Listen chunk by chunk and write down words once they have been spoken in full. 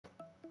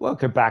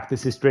Welcome back.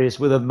 This is Dreddeus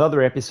with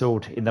another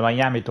episode in the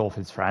Miami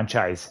Dolphins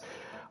franchise.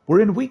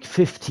 We're in week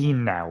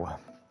 15 now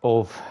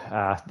of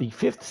the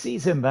fifth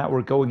season that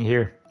we're going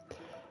here.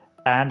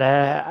 And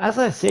as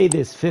I say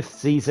this fifth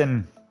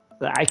season,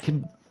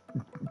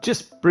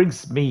 just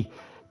brings me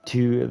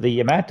to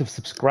the amount of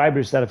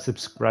subscribers that have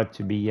subscribed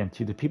to me and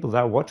to the people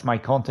that watch my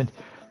content.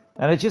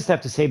 And I just have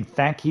to say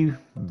thank you.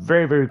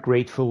 Very, very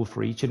grateful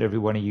for each and every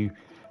one of you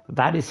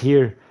that is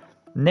here.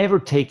 Never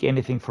take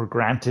anything for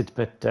granted,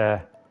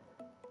 but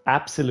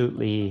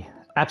absolutely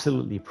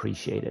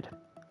appreciated.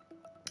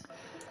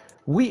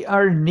 We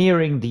are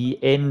nearing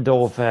the end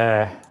of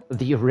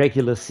the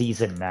regular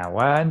season now,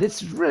 and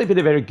it's really been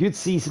a very good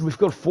season. We've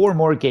got 4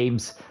 more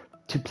games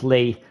to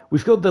play.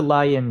 We've got the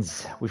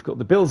Lions, we've got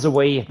the Bills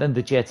away, then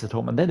the Jets at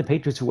home, and then the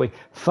Patriots away.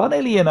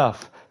 Funnily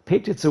enough,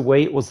 Patriots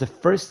away was the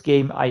first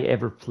game I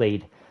ever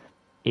played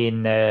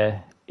in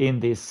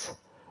this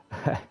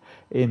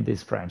in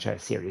this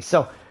franchise series.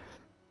 So,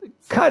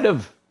 kind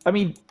of, I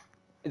mean,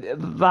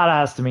 that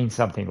has to mean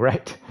something,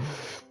 right?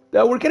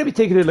 We're going to be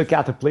taking a look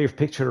at the playoff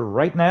picture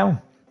right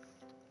now.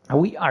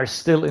 We are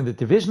still in the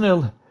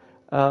divisional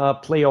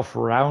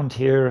playoff round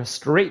here,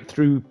 straight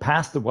through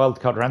past the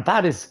wildcard round.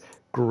 That is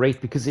great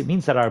because it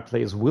means that our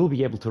players will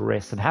be able to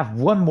rest and have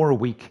one more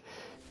week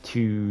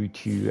to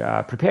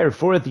prepare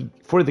for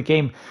the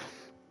game.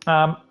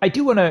 I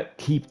do want to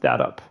keep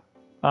that up,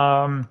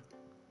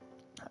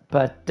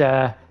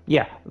 but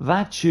yeah,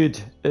 that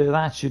should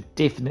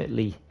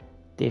definitely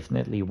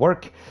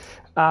work.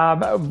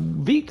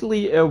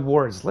 Weekly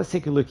awards. Let's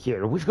take a look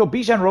here. We've got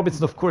Bijan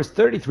Robinson, of course,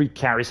 33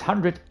 carries,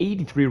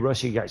 183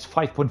 rushing yards,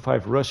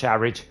 5.5 rush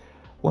average,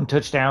 1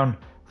 touchdown,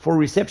 4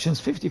 receptions,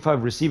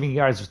 55 receiving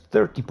yards,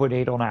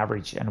 13.8 on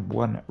average, and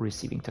 1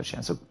 receiving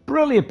touchdown. So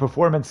brilliant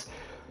performance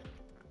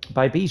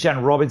by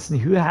Bijan Robinson,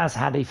 who has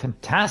had a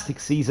fantastic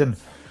season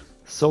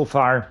so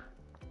far.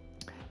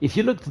 If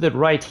you look to the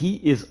right, he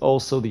is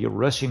also the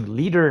rushing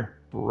leader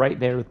right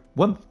there,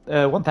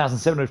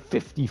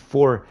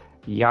 1,754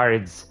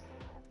 yards.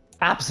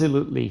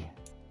 Absolutely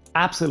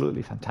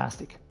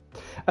fantastic.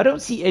 I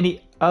don't see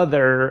any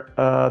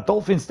other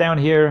Dolphins down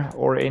here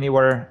or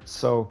anywhere,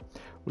 so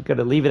we're going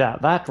to leave it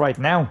at that right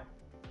now.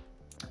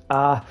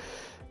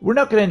 We're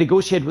not going to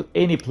negotiate with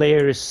any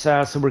players,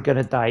 so we're going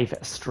to dive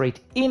straight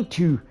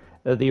into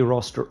the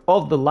roster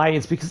of the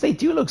Lions because they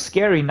do look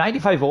scary.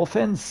 95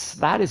 offense,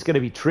 that is going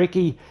to be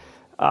tricky.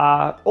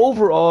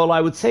 Overall,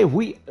 I would say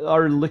we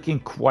are looking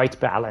quite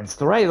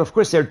balanced, right? Of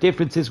course, there are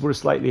differences. We're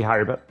slightly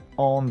higher, but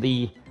on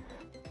the,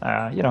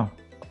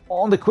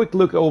 on the quick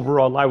look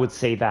overall, I would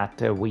say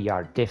that we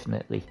are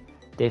definitely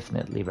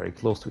very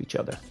close to each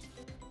other.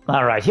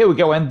 All right, here we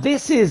go. And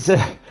this is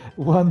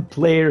one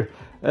player,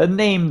 a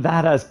name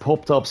that has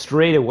popped up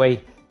straight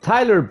away.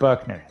 Tyler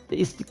Buchner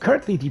is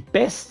currently the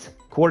best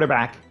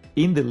quarterback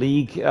in the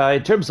league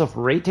in terms of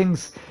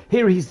ratings.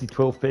 Here he's the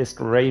 12th best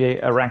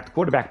ranked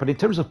quarterback, but in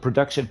terms of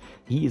production,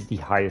 he is the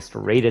highest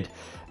rated.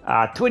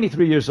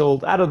 23 years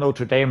old, out of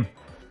Notre Dame,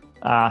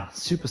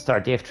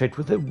 superstar depth trait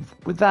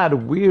with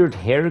that weird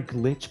hair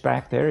glitch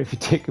back there. If you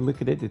take a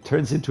look at it, it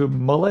turns into a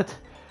mullet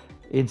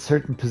in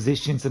certain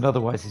positions, and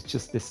otherwise it's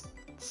just this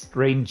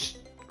strange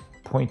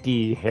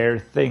pointy hair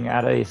thing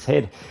out of his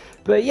head.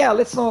 But yeah,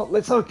 let's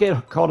not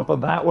get caught up on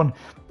that one.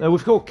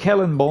 We've got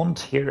Kellen Mond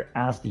here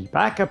as the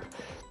backup,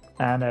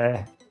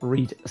 and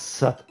Reed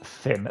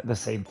Sutphin, the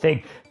same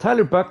thing.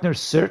 Tyler Buchner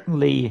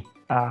certainly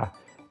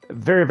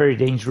very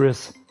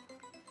dangerous.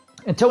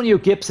 Antonio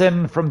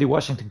Gibson from the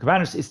Washington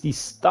Commanders is the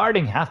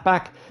starting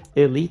halfback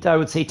elite, I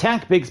would say.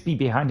 Tank Bigsby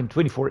behind him,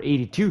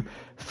 2482.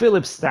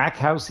 Philip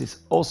Stackhouse is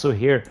also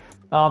here.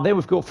 Then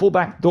we've got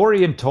fullback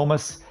Dorian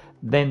Thomas.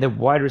 Then the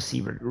wide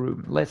receiver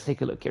room. Let's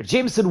take a look here.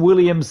 Jameson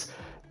Williams,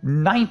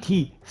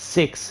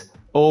 96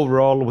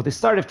 overall with a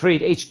start of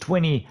trade, age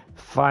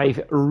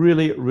 25.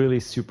 Really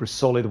super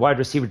solid wide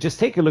receiver. Just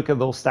take a look at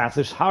those stats.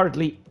 There's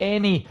hardly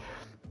any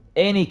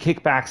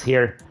kickbacks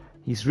here.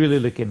 He's really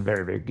looking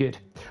very good.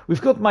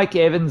 We've got Mike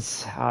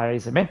Evans.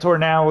 He's a mentor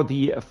now,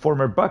 the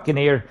former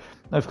Buccaneer.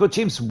 Now we've got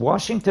James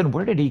Washington.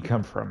 Where did he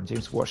come from?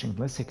 James Washington.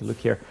 Let's take a look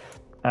here.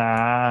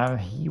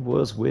 He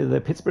was with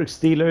the Pittsburgh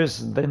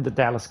Steelers, then the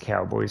Dallas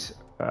Cowboys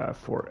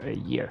for a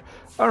year.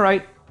 All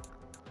right.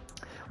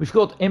 We've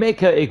got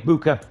Emeka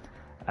Egbuka,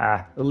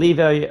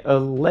 Levi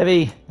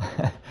Levy,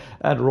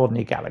 and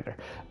Rodney Gallagher.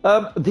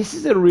 This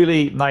is a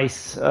really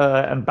nice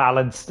and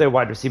balanced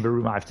wide receiver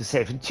room, I have to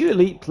say. 2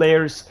 elite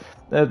players,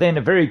 then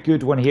a very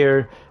good one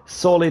here.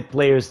 Solid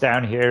players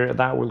down here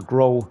that will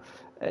grow.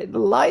 The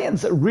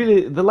Lions are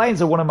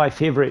one of my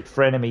favorite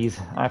frenemies,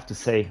 I have to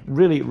say.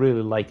 Really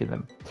liking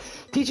them.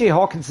 TJ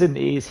Hawkinson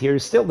is here,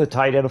 still the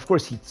tight end. Of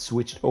course, he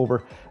switched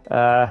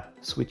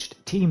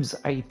teams.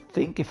 I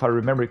think, if I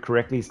remember it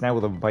correctly, he's now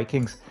with the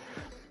Vikings.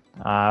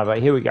 But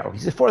here we go.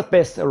 He's the 4th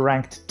best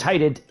ranked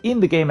tight end in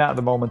the game at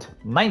the moment.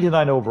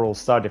 99 overall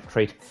starting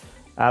trait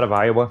out of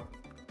Iowa.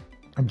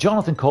 And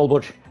Jonathan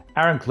Colbert,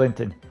 Aaron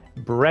Clinton,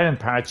 Brennan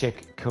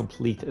Parachek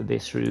complete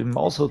this room.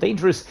 Also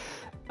dangerous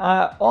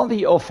on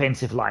the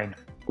offensive line.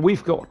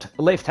 we've got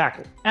left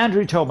tackle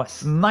Andrew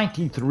Thomas,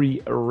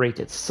 93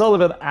 rated.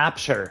 Sullivan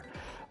Absher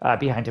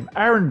behind him.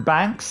 Aaron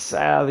Banks,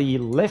 the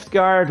left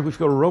guard. We've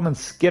got Roman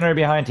Skinner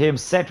behind him.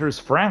 Centers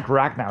Frank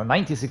Ragnow,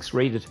 96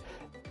 rated.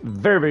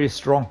 Very, very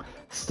strong.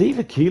 Steve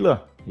Agholor,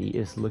 he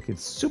is looking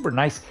super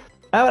nice.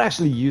 I would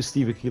actually use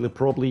Steve Agholor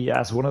probably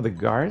as one of the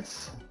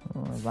guards.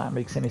 If that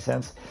makes any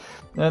sense.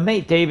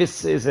 Nate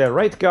Davis is a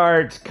right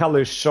guard.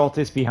 Color Shot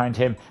is behind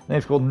him. Then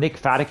we've got Nick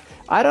Faddick.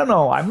 I don't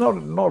know. I'm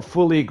not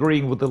fully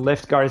agreeing with the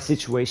left guard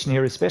situation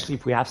here, especially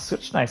if we have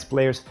such nice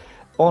players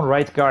on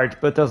right guard,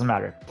 but it doesn't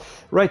matter.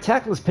 Right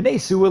tackle is Penei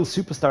Sewell,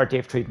 superstar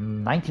depth trade,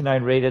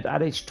 99 rated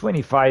at age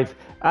 25,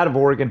 out of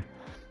Oregon.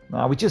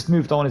 We just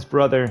moved on his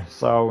brother,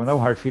 so no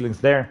hard feelings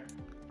there.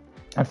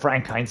 And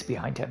Frank Hines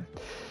behind him.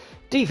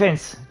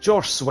 Defense,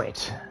 Josh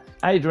Sweat.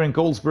 Adrian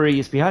Goldsberry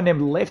is behind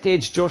him. Left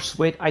edge, Josh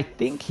Sweat. I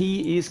think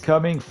he is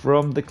coming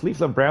from the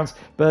Cleveland Browns,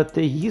 but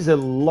he's a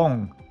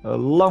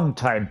long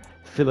time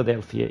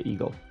Philadelphia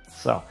Eagle.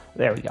 So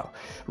there we go.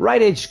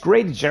 Right edge,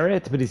 Grady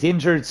Jarrett, but he's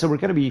injured, so we're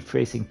going to be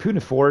facing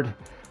Poona Ford.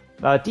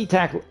 D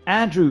tackle,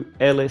 Andrew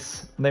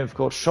Ellis. And then we've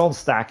got Sean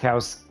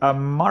Stackhouse,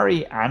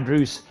 Murray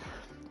Andrews.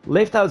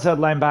 Left outside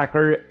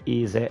linebacker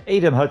is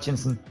Aiden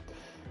Hutchinson.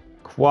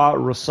 Qua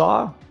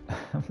Rosa.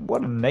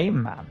 What a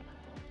name, man.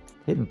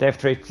 Hidden depth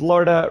trade,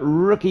 Florida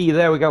rookie.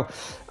 There we go.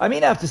 I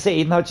mean, I have to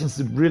say, Aiden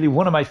Hutchinson is really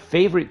one of my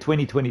favorite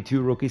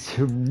 2022 rookies.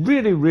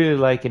 Really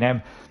liking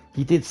him.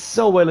 He did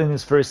so well in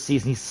his first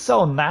season. He's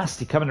so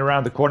nasty coming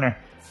around the corner.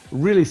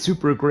 Really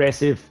super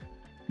aggressive.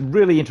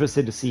 Really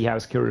interested to see how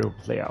his career will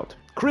play out.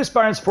 Chris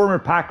Barnes, former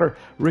Packer.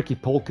 Ricky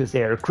Polk is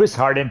there. Chris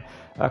Harden.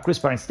 Chris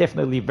Barnes,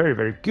 definitely a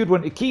very good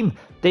one. Akeem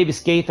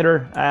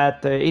Davis-Gaither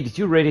at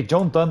 82 rated.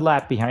 John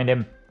Dunlap behind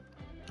him.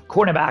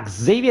 Cornerback,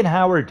 Xavier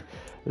Howard,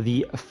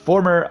 the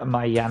former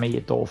Miami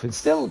Dolphins.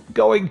 Still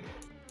going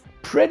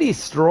pretty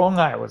strong,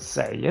 I would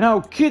say. You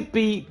know, could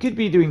be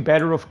doing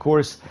better, of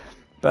course.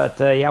 But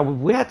yeah,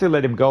 we had to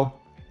let him go.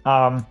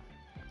 At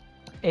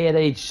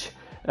age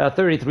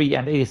 33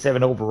 and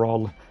 87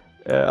 overall.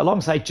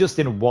 Alongside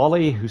Justin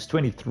Wally, who's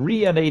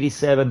 23 and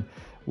 87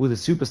 with a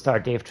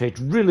superstar depth trade.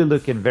 Really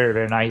looking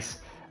very nice.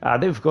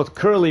 Then we've got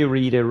Curly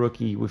Reed, a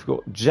rookie. We've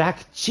got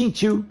Jack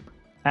Chinchu.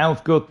 And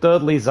we've got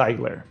Dudley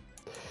Ziegler.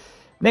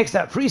 Next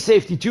up, free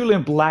safety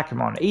Julian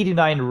Blackmon,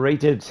 89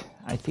 rated.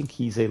 I think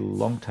he's a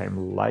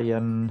longtime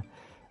Lion.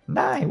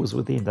 Nah, he was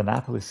with the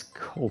Indianapolis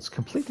Colts.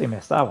 Completely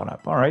messed that one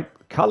up. All right.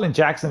 Colin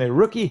Jackson, a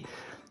rookie.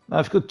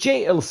 I've got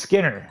J.L.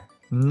 Skinner,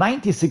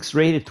 96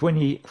 rated,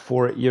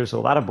 24 years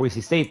old, out of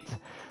Boise State.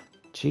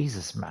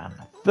 Jesus, man.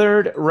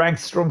 Third ranked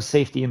strong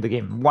safety in the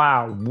game.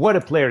 Wow, what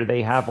a player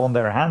they have on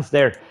their hands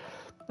there.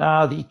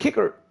 The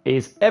kicker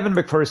is Evan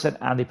McPherson,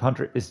 and the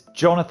punter is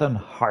Jonathan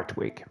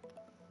Hartwig.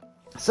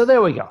 So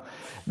there we go.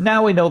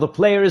 Now we know the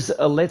players.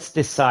 Let's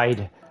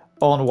decide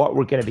on what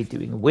we're going to be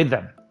doing with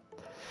them.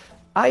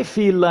 I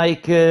feel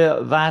like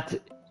that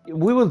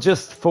we will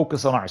just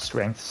focus on our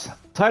strengths.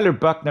 Tyler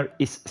Buchner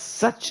is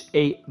such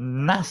a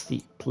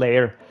nasty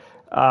player,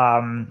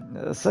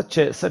 such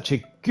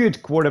a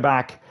good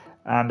quarterback,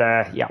 and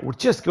yeah, we're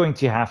just going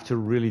to have to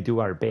really do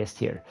our best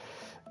here.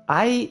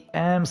 I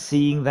am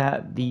seeing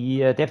that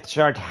the depth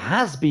chart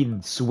has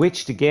been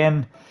switched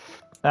again.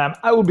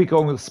 I will be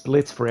going with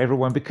splits for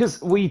everyone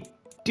because we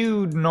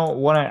do not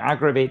want to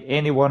aggravate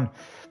anyone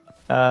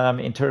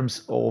in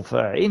terms of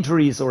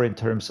injuries or in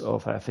terms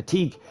of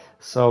fatigue.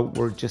 So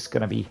we're just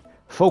going to be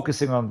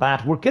focusing on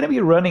that. We're going to be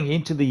running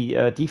into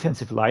the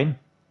defensive line.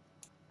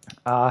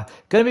 Going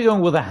to be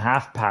going with the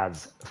half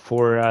pads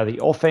for the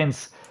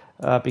offense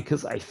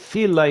because I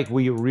feel like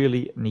we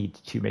really need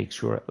to make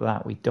sure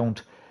that we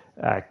don't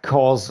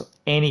cause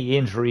any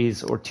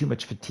injuries or too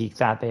much fatigue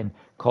that then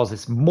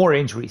causes more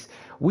injuries.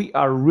 We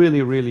are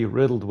really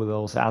riddled with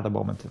those at the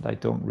moment, and I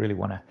don't really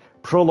want to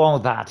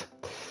prolong that.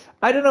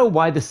 I don't know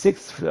why the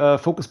sixth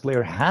focus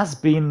player has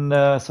been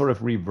sort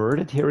of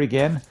reverted here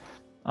again,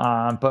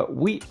 but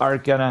we are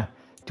gonna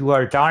do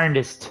our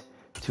darndest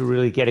to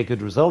really get a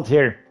good result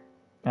here.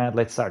 And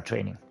let's start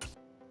training.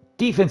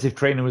 Defensive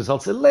training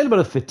results. A little bit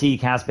of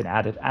fatigue has been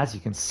added. As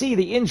you can see,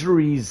 the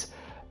injuries,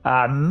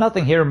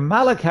 nothing here.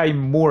 Malachi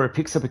Moore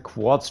picks up a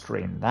quad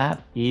strain.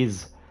 That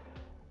is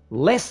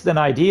less than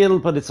ideal,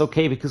 but it's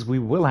okay because we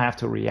will have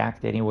to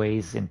react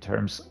anyways in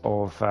terms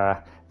of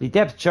the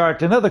depth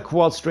chart. Another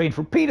quad strain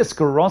for Peter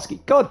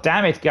Skoronski. God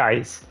damn it,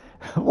 guys.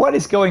 What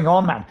is going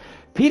on, man?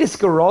 Peter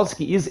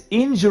Skoronski is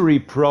injury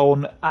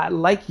prone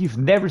like you've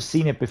never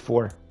seen it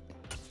before.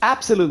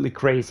 Absolutely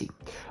crazy.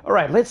 All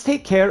right, let's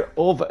take care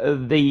of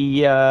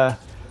the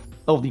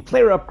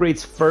player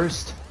upgrades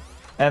first,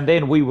 and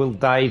then we will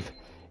dive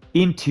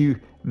into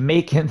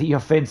making the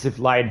offensive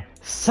line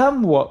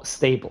somewhat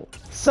stable.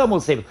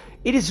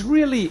 It is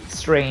really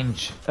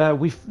strange.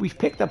 We've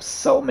picked up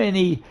so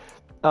many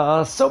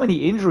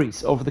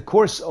injuries over the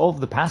course of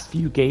the past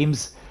few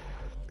games.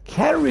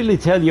 Can't really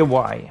tell you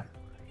why.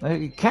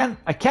 I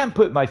can't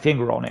put my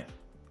finger on it.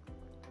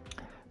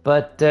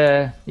 But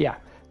yeah,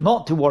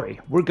 not to worry.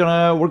 We're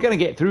gonna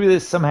get through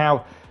this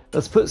somehow.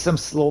 Let's put some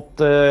slot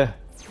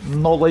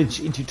knowledge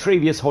into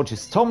Tre'Vius,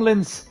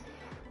 Hodges-Tomlins.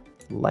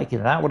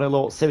 Liking that one a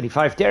lot.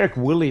 75. Derek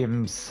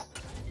Williams.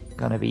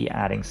 Gonna be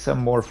adding some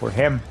more for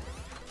him.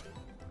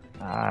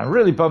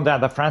 Really bummed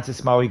out that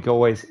Francis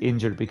Mauigoa is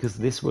injured, because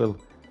this will,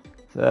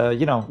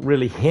 you know,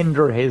 really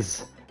hinder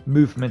his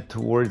movement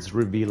towards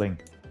revealing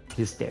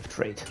his depth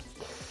trait.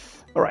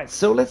 All right,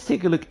 so let's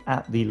take a look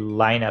at the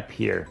lineup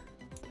here.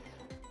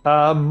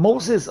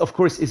 Moses, of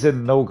course, is a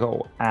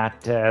no-go at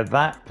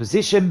that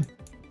position.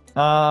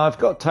 I've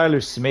got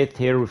Tyler Smith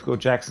here. We've got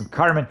Jackson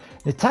Carmen.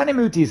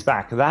 Netane is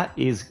back. That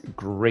is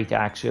great,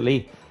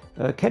 actually.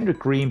 Kendrick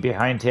Green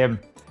behind him.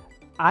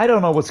 I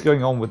don't know what's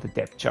going on with the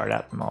depth chart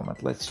at the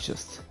moment. Let's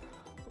just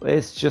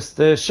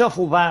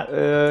shuffle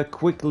that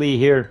quickly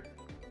here.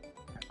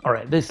 All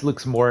right, this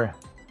looks more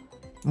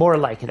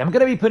like it. I'm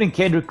gonna be putting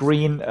Kendrick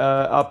Green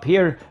up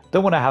here.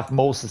 Don't want to have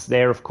Moses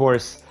there, of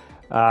course.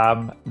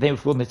 Then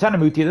we've got Netane,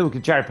 then we've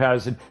got Jarrett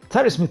Patterson.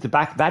 Tyler Smith the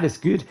back. That is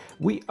good.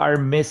 We are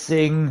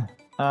missing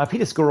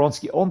Peter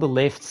Skoronski on the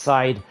left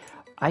side.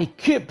 I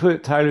could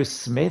put Tyler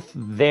Smith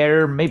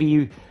there.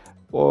 Maybe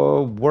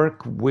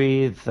work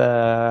with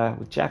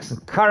Jackson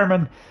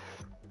Carmen.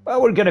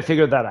 Well, we're gonna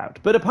figure that out.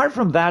 But apart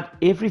from that,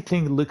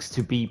 everything looks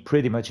to be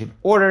pretty much in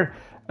order.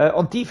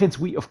 On defense,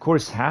 we of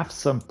course have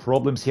some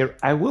problems here.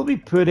 I will be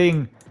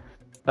putting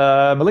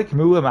Malik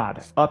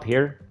Muhammad up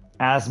here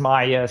as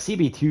my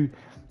CB2.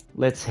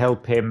 Let's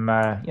help him,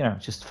 you know,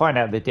 just find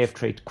out the depth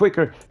trait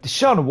quicker.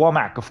 Deshaun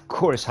Womack, of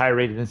course, higher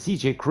rated than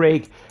CJ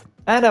Craig.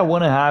 And I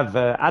want to have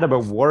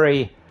Adama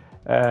Worry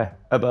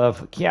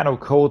above Keanu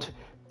Code.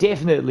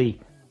 Definitely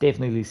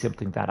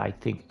something that I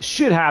think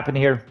should happen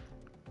here.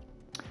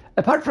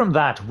 Apart from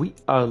that, we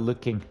are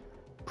looking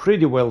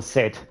pretty well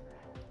set.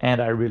 And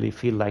I really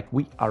feel like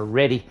we are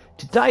ready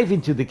to dive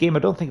into the game. I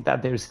don't think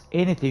that there's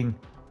anything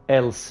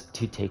else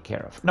to take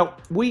care of. No,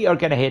 we are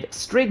going to head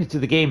straight into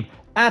the game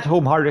at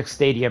home Hard Rock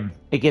Stadium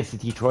against the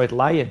Detroit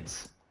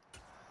Lions.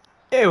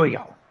 Here we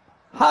go.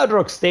 Hard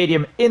Rock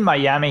Stadium in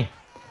Miami.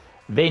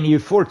 Venue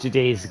for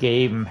today's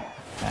game.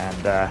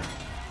 And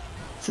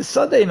it's a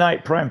Sunday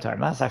night primetime.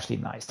 That's actually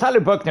nice.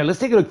 Tyler Buchner, let's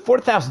take a look.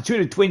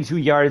 4,222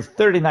 yards,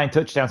 39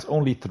 touchdowns,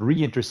 only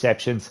 3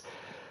 interceptions.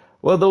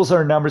 Well, those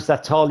are numbers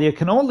that Taulia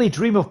can only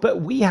dream of,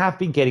 but we have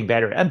been getting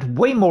better and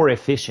way more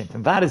efficient.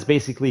 And that is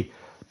basically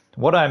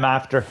what I'm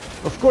after.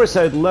 Of course,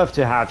 I'd love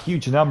to have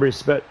huge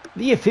numbers, but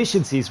the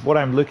efficiency is what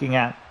I'm looking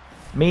at.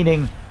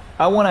 Meaning,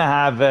 I want to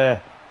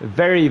have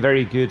very,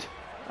 very good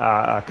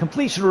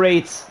completion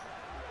rates.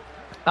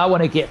 I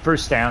want to get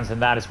first downs,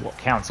 and that is what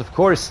counts. Of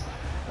course,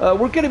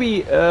 we're going to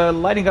be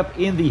lining up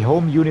in the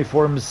home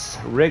uniforms,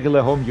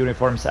 regular home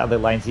uniforms, and the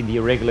Lions in the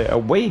irregular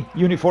away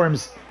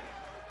uniforms.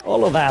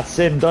 All of that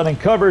said and done and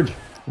covered,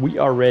 we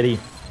are ready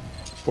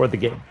for the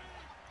game.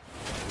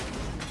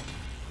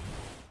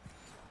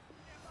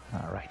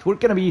 All right, we're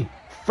going to be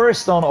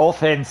first on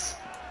offense,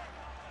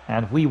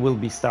 and we will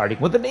be starting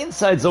with an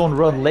inside zone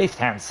run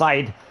left-hand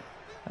side.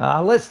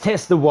 Let's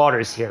test the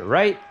waters here,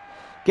 right?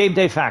 Game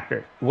day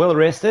factor, well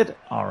rested.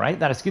 All right,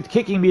 that is good.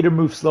 Kicking meter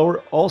move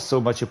slower, also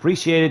much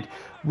appreciated.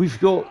 We've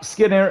got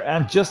Skinner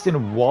and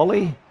Justin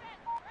Wally.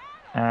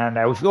 And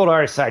we've got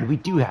our side. We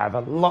do have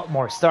a lot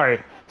more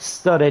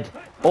studded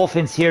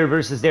offense here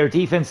versus their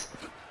defense.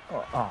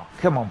 Oh,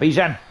 come on,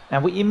 Bijan.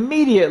 And we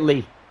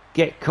immediately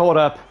get caught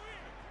up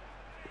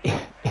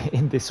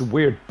in this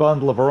weird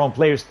bundle of our own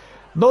players.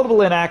 Notable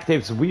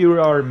inactives, we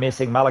are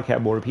missing Malachi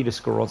Moore, Peter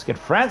Skoronski, and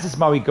Francis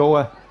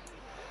Mauigoa.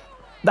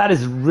 That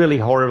is really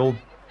horrible.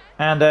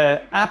 And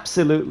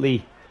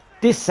absolutely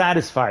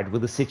dissatisfied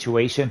with the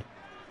situation.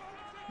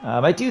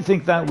 I do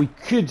think that we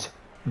can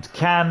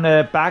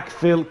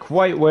backfill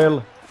quite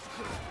well.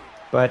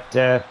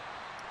 But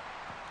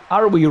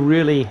are we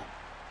really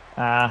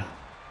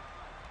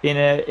in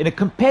a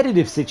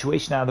competitive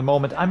situation at the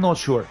moment? I'm not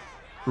sure.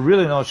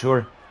 Really not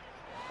sure.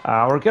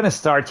 We're going to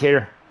start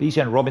here.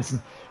 Bijan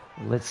Robinson.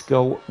 Let's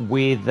go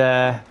with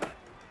the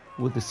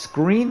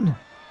screen.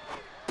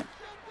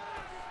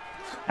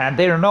 And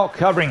they're not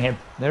covering him.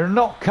 They're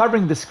not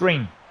covering the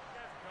screen.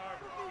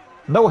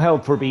 No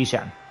help for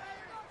Bijan.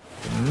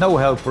 No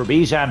help for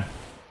Bijan.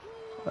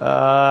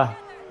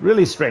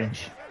 Really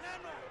strange.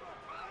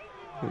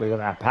 Look at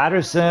that.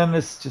 Patterson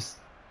is just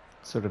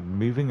sort of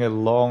moving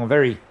along.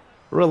 Very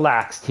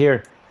relaxed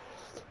here.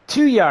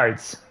 2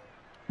 yards.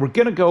 We're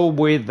going to go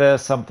with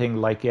something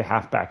like a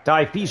halfback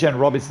dive. Bijan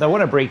Robinson. I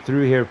want to break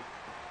through here.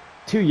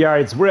 2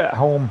 yards. We're at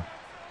home.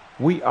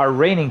 We are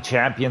reigning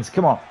champions.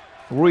 Come on.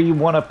 We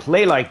want to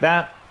play like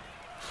that.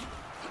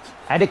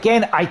 And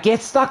again, I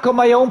get stuck on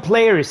my own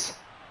players.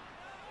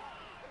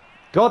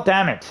 God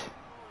damn it.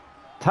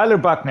 Tyler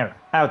Buchner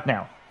out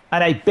now.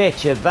 And I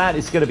bet you that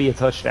is going to be a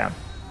touchdown.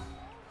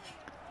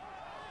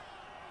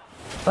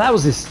 That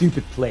was a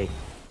stupid play.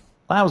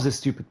 That was a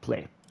stupid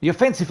play. The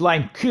offensive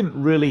line couldn't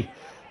really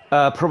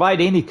provide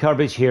any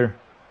coverage here.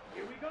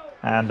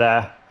 And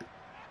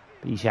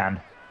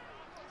Bijan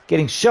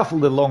getting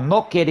shuffled along,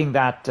 not getting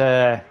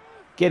that...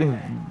 getting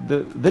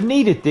the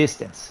needed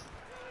distance.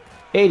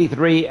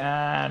 83,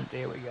 and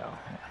there we go.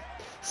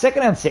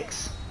 2nd and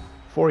 6.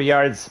 4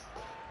 yards.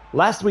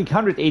 Last week,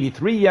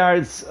 183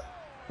 yards,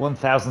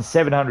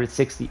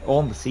 1,760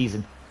 on the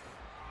season.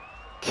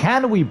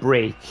 Can we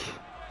break?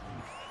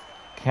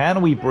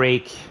 Can we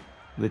break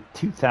the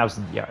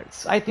 2,000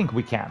 yards? I think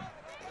we can.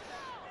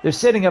 They're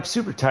setting up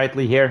super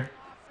tightly here.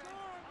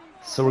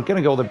 So we're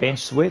going to go the bench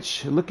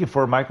switch. Looking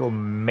for Michael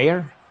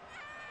Mayer.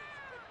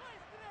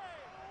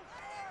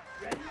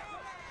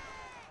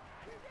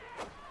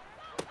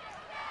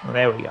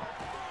 There we go.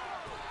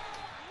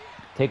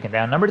 Taken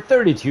down. Number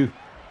 32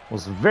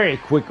 was very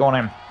quick on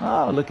him.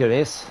 Oh, look at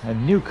this. A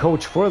new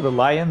coach for the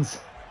Lions.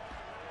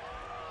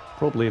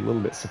 Probably a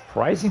little bit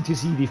surprising to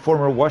see the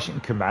former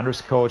Washington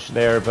Commanders coach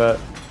there, but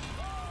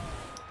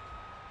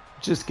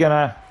just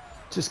gonna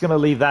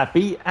leave that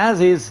be as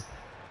is.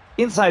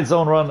 Inside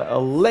zone run, a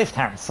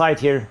left-hand side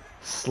here.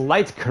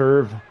 Slight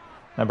curve.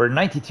 Number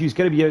 92 is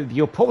going to be the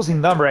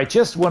opposing number. I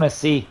just want to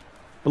see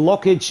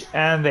blockage,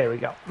 and there we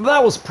go.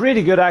 That was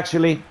pretty good,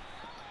 actually.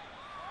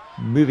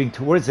 Moving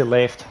towards the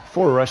left.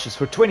 4 rushes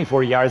for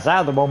 24 yards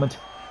at the moment.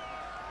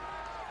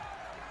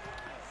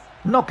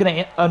 Not going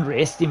to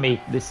underestimate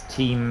this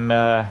team.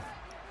 But,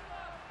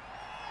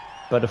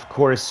 of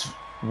course,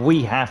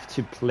 we have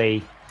to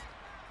play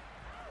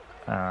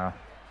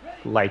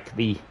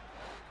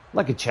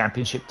like a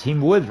championship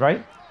team would,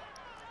 right?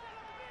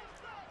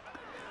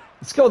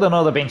 Let's go with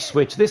another bench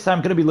switch. This time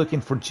I'm going to be looking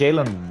for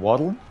Jaylen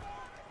Waddle.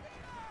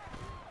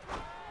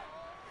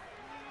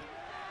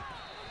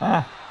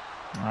 Alright,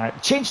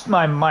 changed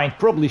my mind.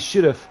 Probably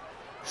should have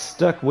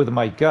stuck with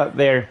my gut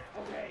there.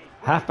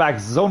 Halfback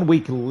zone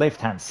weak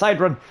left-hand side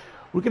run.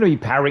 We're going to be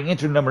powering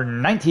into number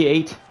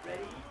 98.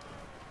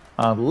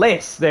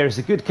 Unless there's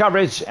a good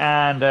coverage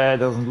and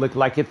doesn't look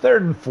like it. 3rd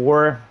and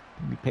 4.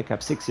 We pick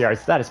up 6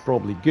 yards. That is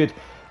probably good.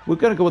 We're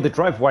going to go with the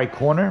drive wide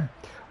corner.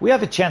 We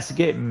have a chance to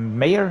get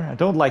Mayer. I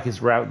don't like his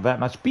route that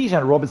much.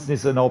 Bijan Robinson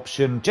is an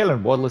option.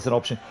 Jaylen Waddle is an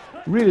option.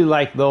 Really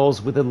like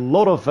those with a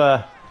lot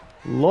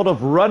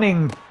of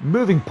running,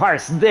 moving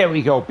parts. And there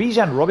we go.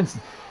 Bijan Robinson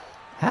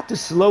had to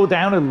slow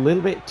down a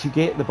little bit to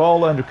get the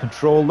ball under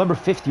control. Number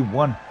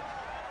 51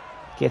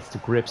 gets to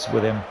grips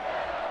with him.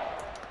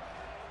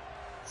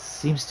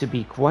 Seems to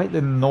be quite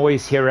the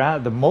noise here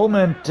at the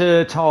moment.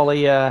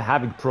 Taulia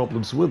having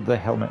problems with the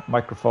helmet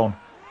microphone.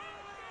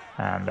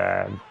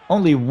 And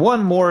only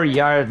 1 more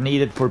yard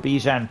needed for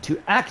Bijan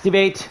to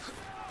activate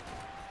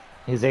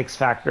his X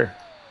Factor.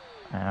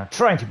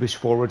 Trying to push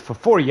forward for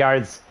 4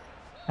 yards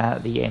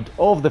at the end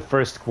of the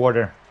first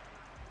quarter.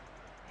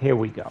 Here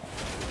we go.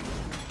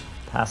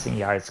 Passing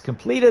yards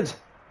completed.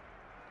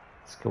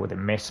 Let's go with a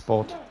mesh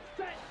spot.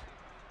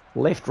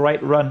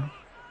 Left-right run.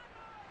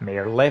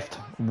 Mayer left.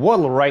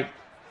 Waddle right.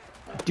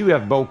 Do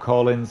have Beaux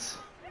Collins.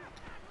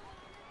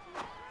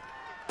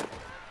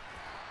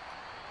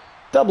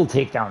 Double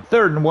takedown,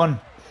 3rd and 1.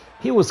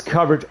 He was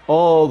covered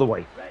all the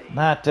way.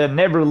 That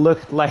never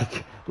looked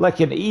like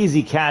an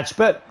easy catch,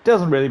 but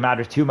doesn't really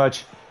matter too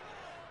much.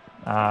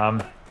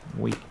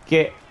 We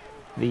get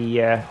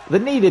the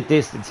needed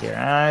distance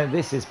here.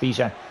 This is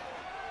Bijan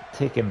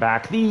taken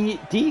back. The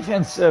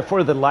defense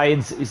for the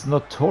Lions is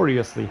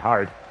notoriously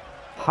hard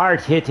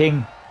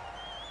hitting.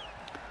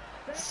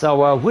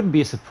 So wouldn't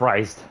be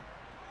surprised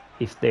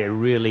if they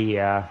really,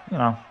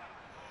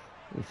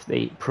 if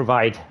they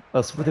provide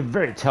us with a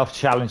very tough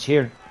challenge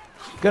here.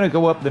 Gonna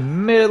go up the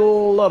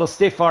middle, a lot of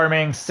stiff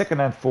arming,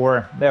 2nd and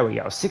 4. There we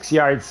go, 6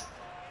 yards.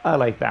 I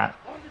like that.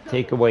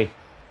 Takeaway.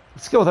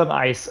 Let's go with an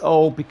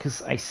ISO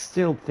because I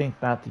still think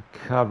that the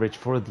coverage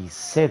for the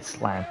set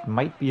slant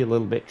might be a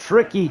little bit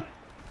tricky.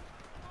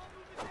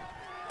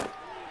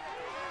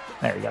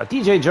 There we go.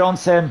 DJ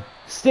Johnson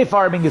stiff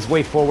arming his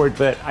way forward,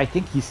 but I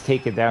think he's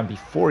taken down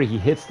before he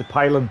hits the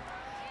pylon.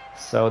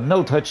 So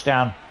no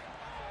touchdown.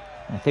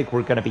 I think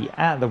we're going to be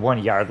at the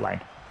 1 yard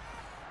line.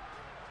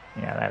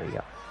 Yeah, there we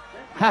go.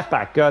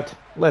 Halfback gut.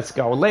 Let's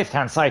go.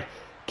 Left-hand side.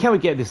 Can we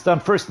get this done?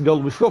 1st and goal.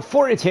 We've got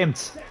 4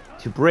 attempts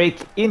to break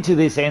into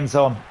this end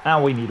zone,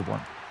 and we need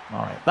 1. All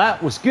right,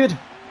 that was good.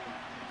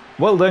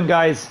 Well done,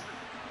 guys.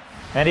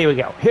 And here we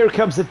go. Here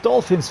comes the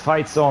Dolphins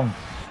fight song.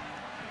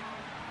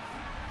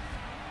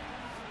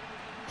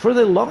 For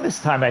the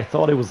longest time, I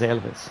thought it was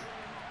Elvis.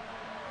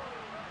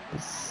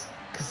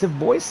 Because the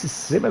voice is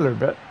similar,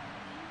 but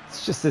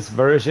it's just this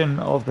version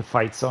of the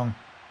fight song.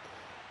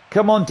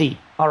 Come on, D.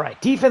 All right,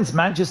 defense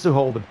manages to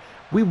hold them.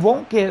 We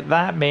won't get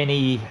that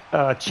many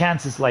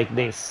chances like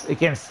this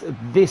against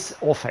this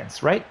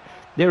offense, right?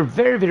 They're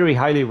very, very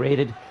highly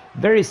rated,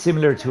 very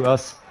similar to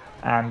us.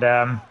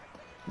 And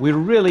we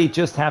really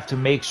just have to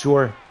make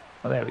sure...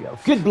 Oh, there we go.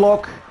 Good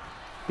block.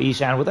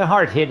 Bijan with a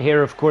hard hit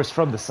here, of course,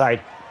 from the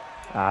side.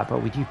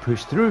 But we do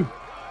push through.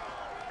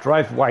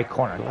 Drive wide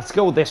corner. Let's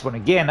go with this one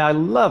again. I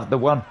love the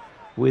one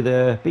with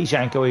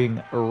Bijan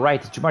going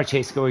right, Jamarr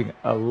Chase going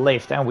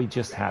left, and we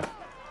just have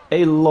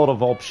a lot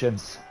of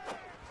options.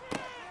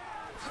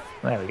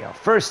 There we go.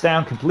 1st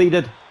down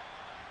completed.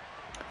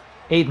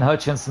 Aiden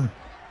Hutchinson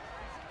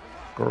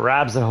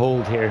grabs a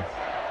hold here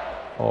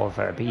of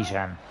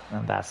Bijan,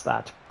 and that's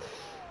that.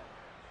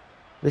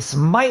 This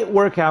might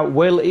work out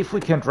well if we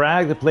can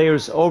drag the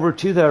players over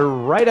to the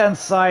right-hand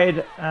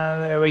side.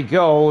 There we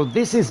go.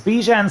 This is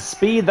Bijan's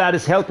speed that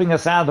is helping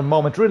us out at the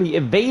moment, really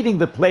evading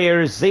the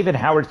players. Xavier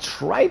Howard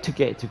tried to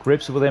get to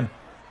grips with him.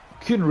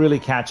 Couldn't really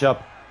catch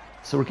up.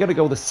 So we're going to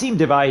go the seam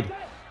divide.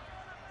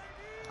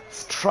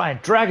 Let's try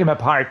and drag him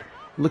apart.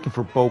 Looking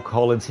for Beaux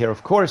Collins here,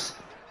 of course.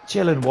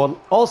 Jaylen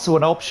Waddle, also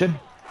an option.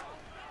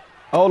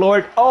 Oh,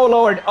 Lord. Oh,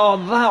 Lord.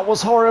 Oh, that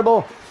was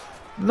horrible.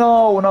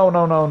 No, no,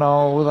 no, no,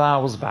 no. That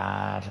was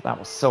bad. That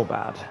was so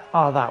bad.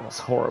 Oh, that was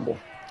horrible.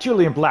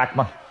 Julian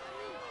Blackmon.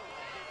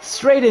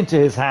 Straight into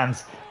his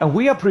hands. And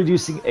we are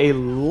producing a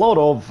lot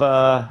of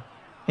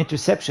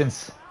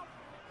interceptions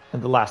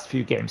in the last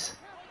few games.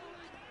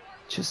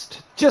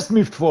 Just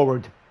moved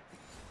forward.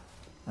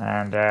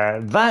 And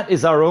that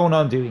is our own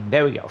undoing.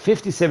 There we go.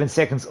 57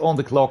 seconds on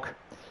the clock.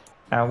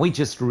 And we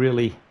just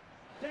really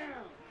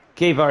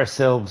gave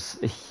ourselves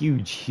a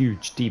huge,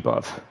 huge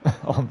debuff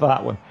on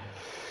that one.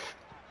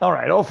 All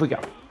right, off we go.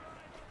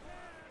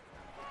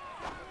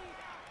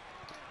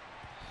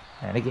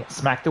 And again,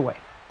 smacked away.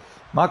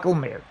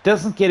 McIntosh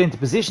doesn't get into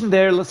position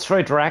there. Let's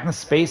try dragging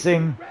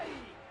spacing.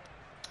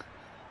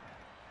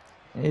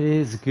 It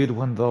is a good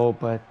one though,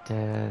 but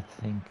I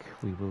think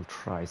we will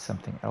try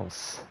something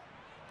else.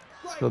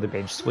 Let's go the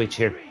bench switch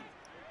here.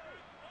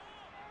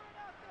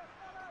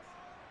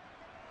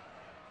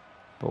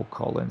 Beaux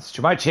Collins,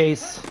 Jamarr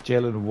Chase,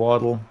 Jaylen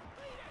Waddle.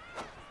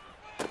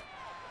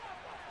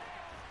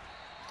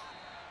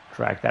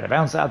 Drag that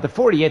bounce out the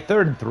 48,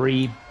 3rd and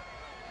 3.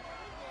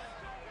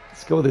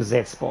 Let's go the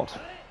Z spot.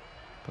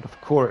 But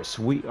of course,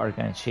 we are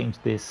going to change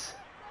this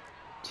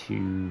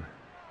to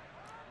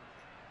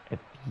a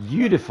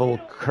beautiful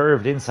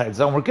curved inside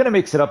zone. We're going to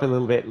mix it up a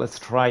little bit. Let's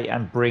try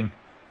and bring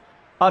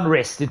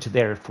unrest into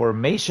their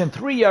formation.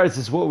 3 yards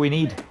is what we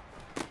need.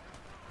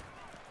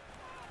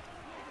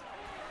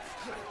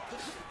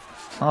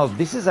 Oh,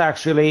 this is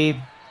actually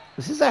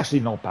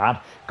not bad.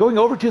 Going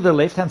over to the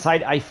left-hand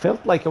side, I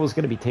felt like I was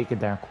going to be taken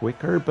down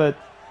quicker, but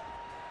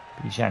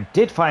Bijan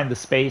did find the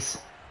space.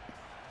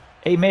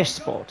 A mesh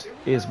spot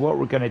is what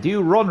we're going to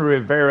do. Ron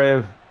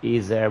Rivera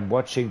is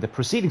watching the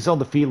proceedings on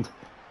the field.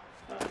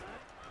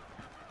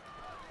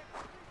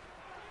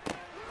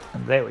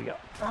 And there we go.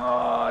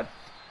 Oh,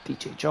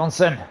 DJ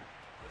Johnson.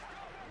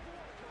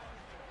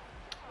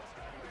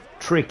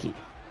 Tricky.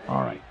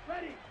 All right.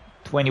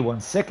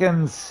 21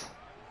 seconds.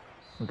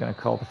 We're going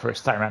to call the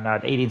first time right now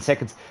at 18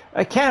 seconds.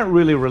 I can't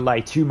really rely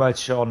too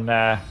much on,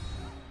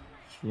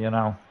 you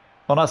know,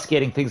 on us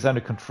getting things under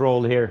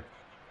control here.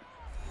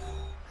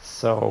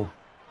 So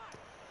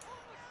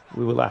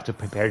we will have to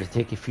prepare to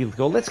take a field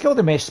goal. Let's go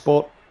the mesh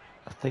spot.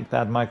 I think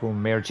that Michael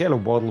Mayer,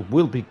 Jaylen Waddle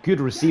will be good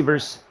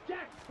receivers.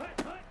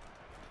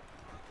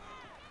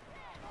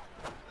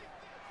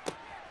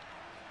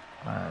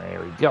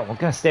 There we go. We're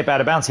going to step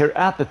out of bounds here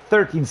at the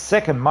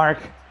 13-second mark.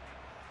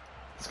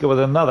 Let's go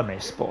with another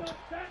mesh spot.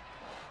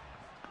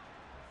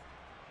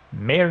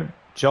 Mayer,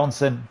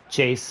 Johnson,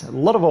 Chase, a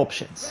lot of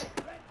options.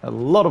 A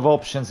lot of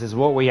options is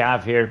what we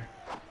have here.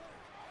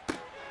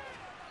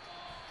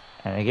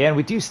 And again,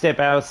 we do step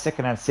out,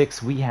 2nd and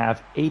 6. We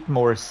have 8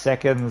 more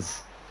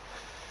seconds.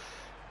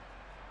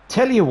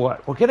 Tell you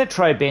what, we're going to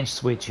try a bench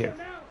switch here.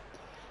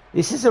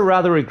 This is a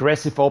rather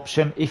aggressive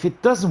option. If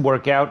it doesn't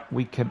work out,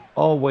 we can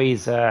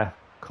always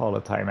call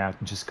a timeout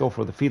and just go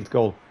for the field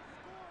goal.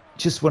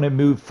 Just want to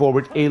move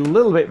forward a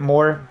little bit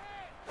more.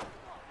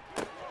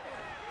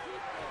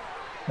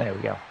 There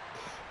we go.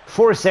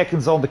 4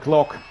 seconds on the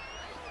clock.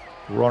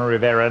 Ron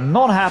Rivera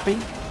not happy,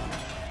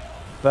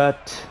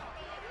 but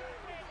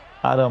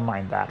I don't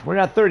mind that. We're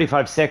at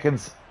 35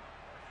 seconds.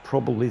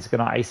 Probably is going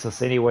to ice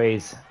us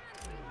anyways.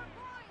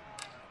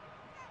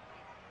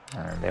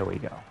 And there we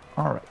go.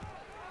 All right.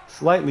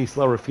 Slightly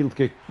slower field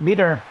kick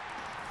meter.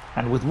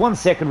 And with 1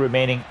 second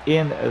remaining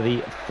in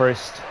the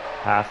first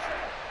half,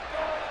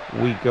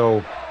 we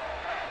go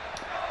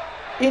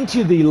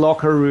into the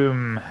locker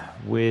room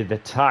with a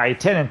tie,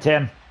 10 and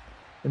 10.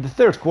 In the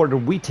third quarter,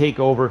 we take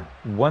over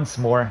once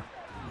more.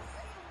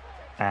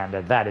 And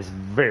that is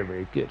very,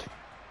 very good.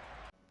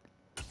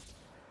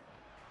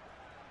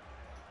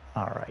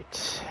 All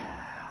right.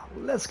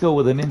 Let's go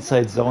with an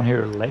inside zone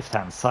here,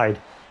 left-hand side.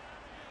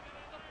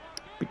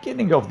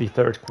 Beginning of the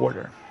third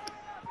quarter.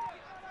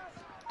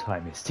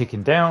 Time is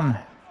ticking down.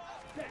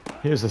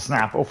 Here's a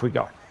snap. Off we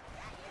go.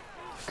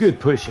 Good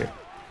push here.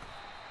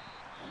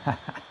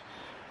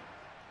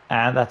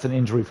 And that's an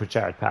injury for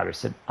Jarrett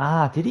Patterson.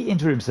 Ah, did he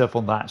injure himself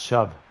on that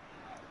shove?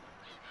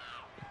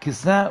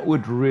 Because that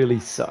would really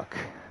suck.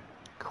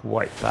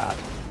 Quite bad.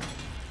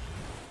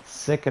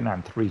 2nd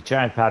and 3.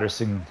 Jarrett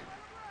Patterson.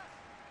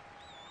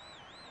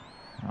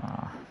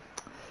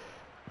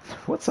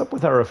 What's up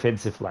with our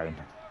offensive line?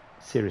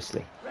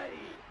 Seriously.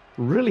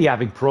 Really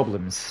having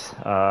problems.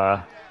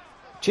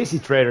 JC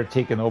Tretter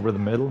taking over the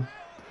middle.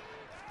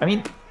 I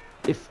mean,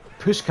 if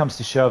push comes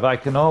to shove, I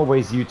can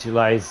always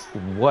utilize...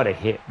 What a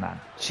hit, man.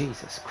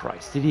 Jesus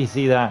Christ. Did you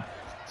see that?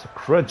 It's a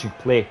crunching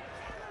play.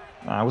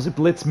 It was a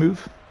blitz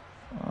move.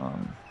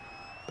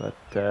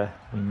 But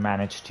we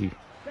managed to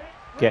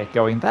get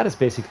going. That is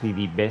basically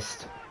the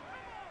best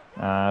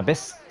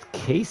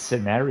case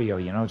scenario,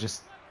 you know,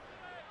 just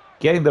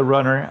getting the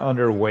runner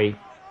underway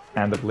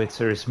and the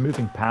blitzer is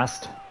moving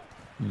past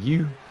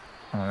you.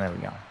 Oh, there we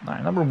go. All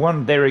right, number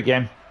 1 there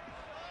again.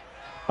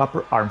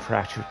 Upper arm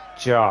fracture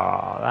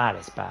jaw. That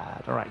is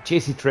bad. All right,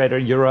 JC Tretter,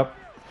 you're up.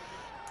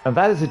 And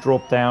that is a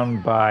drop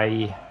down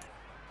by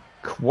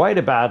quite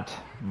a bad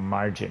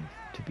margin,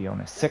 to be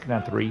honest. 2nd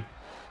and 3.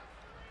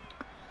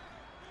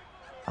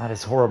 That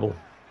is horrible.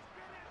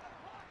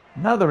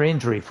 Another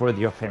injury for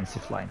the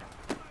offensive line.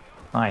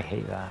 I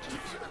hate that.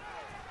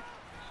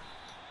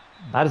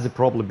 That is a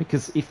problem,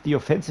 because if the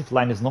offensive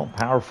line is not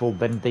powerful,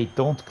 then they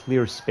don't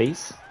clear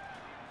space.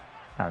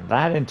 And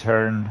that in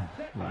turn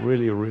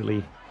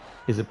really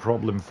is a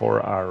problem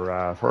for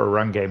our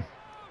run game.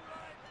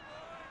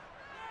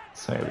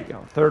 So here we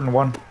go. 3rd and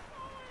 1.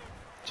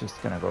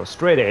 Just gonna go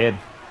straight ahead.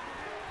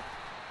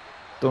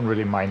 Don't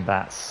really mind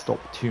that stop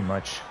too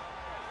much.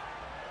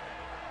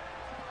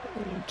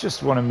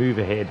 Just want to move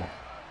ahead.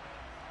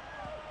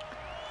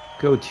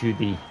 Go to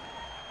the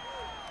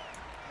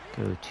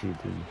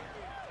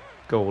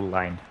goal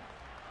line.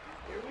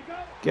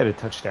 Get a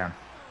touchdown.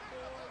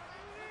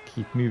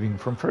 Keep moving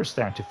from 1st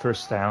down to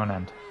 1st down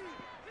and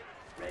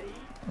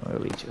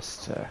really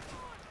just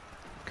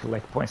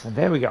collect points. And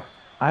there we go.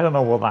 I don't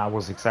know what that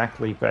was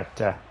exactly, but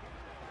that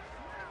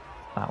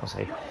was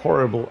a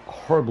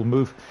horrible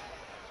move.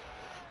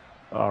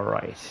 All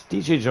right,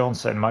 DJ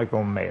Johnson,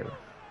 Michael Mayer.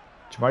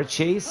 Jamar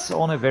Chase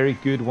on a very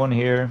good one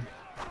here.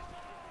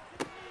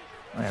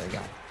 There we go.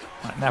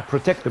 Right, now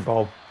protect the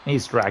ball.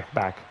 He's dragged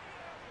back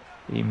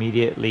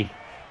immediately.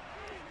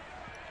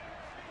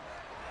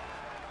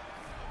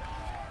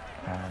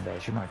 And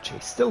there's Jamar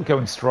Chase, still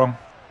going strong.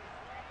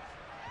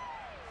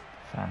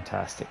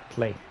 Fantastic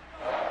play.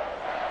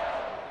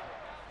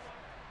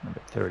 Number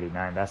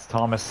 39, that's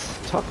Thomas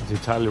talking to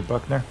Tyler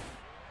Buchner.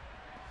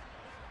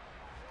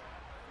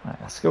 Right,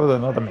 let's go with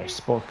another mesh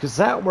spot, because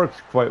that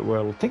worked quite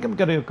well. I think I'm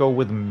going to go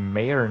with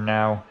Mayer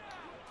now.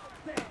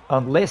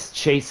 Unless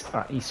Chase...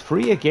 he's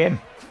free again.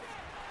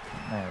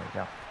 There we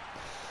go.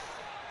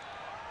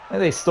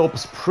 And they stop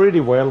us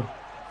pretty well.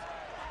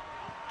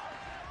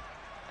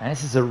 And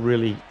this is a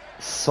really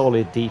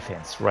solid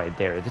defense right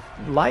there. The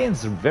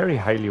Lions are very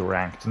highly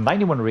ranked.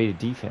 91 rated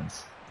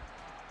defense.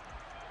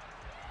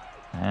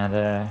 And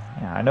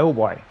yeah, I know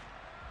why.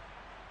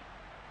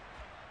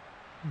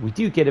 We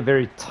do get a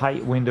very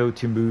tight window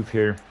to move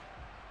here.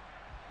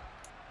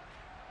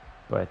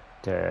 But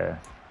yeah,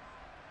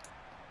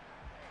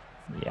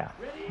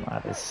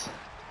 that is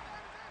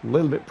a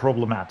little bit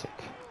problematic.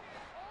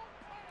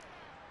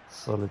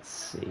 So let's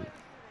see.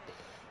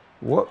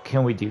 What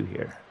can we do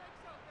here?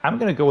 I'm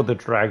going to go with the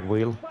drag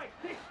wheel.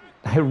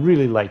 I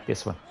really like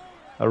this one.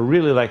 I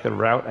really like the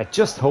route. I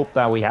just hope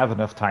that we have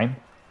enough time.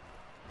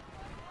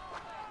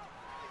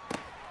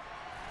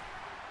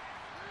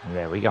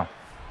 There we go.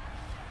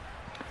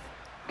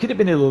 Could have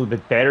been a little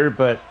bit better,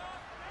 but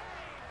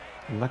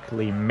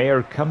luckily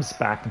Mayer comes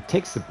back and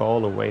takes the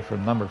ball away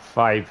from number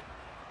 5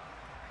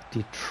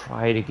 to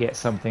try to get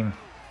something.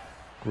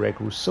 Greg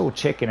Rousseau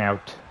checking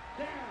out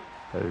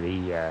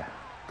the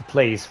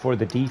plays for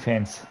the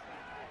defense.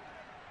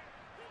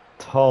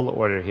 Tall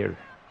order here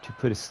to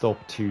put a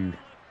stop to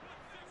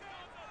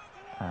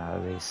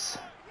this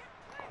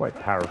quite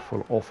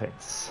powerful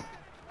offense.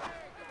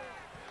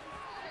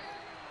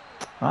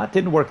 That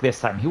didn't work this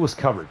time. He was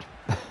covered.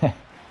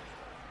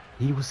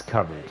 He was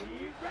covered.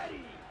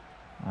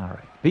 All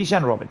right.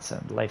 Bijan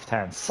Robinson,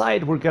 left-hand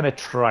side. We're going to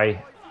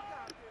try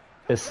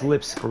a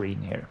slip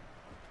screen here.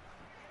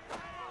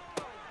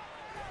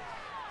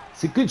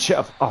 It's a good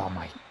shove. Oh,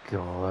 my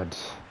God.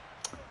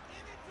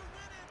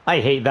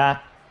 I hate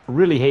that.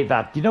 Really hate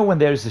that. You know, when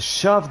there's a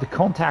shove, the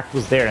contact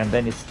was there, and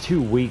then it's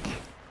too weak.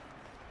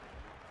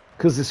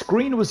 Because the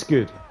screen was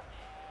good.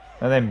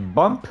 And then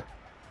bump.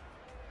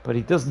 But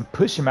he doesn't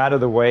push him out of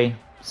the way.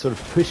 Sort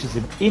of pushes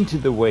him into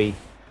the way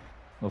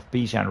of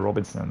Bijan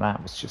Robinson, and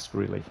that was just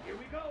really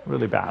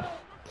bad.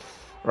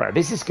 Right,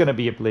 this is going to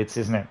be a blitz,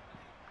 isn't it?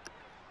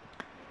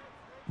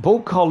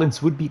 Beaux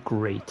Collins would be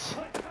great.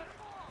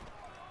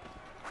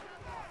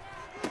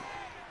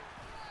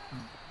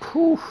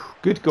 Whew,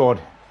 good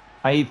God.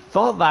 I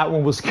thought that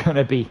one was going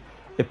to be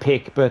a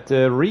pick, but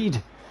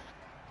Reed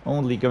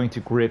only going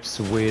to grips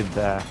with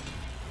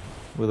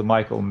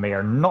Michael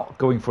Mayer, not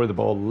going for the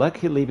ball,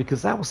 luckily,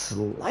 because that was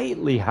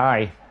slightly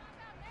high.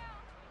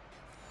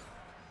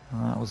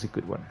 That was a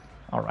good one.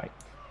 All right.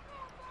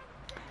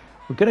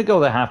 We're going to go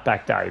the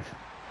halfback dive.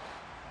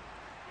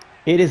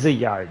 It is a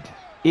yard.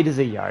 It is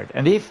a yard.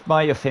 And if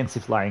my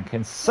offensive line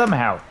can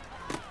somehow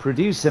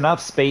produce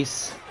enough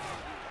space...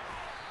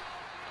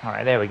 All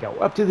right, there we go.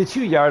 Up to the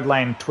 2-yard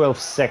line, 12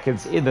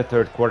 seconds in the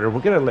 3rd quarter.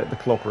 We're going to let the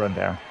clock run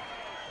down.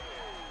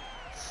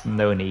 There's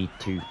no need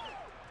to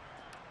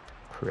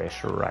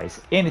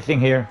pressurize anything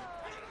here.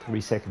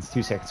 3 seconds,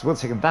 2 seconds, 1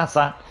 second. That's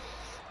that.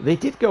 They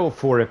did go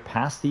for a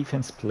pass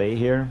defense play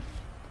here.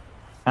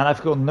 And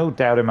I've got no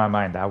doubt in my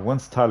mind that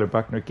once Tyler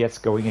Buchner gets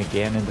going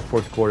again in the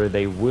 4th quarter,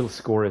 they will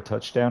score a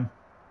touchdown.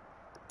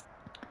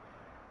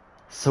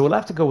 So we'll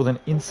have to go with an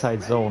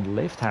inside zone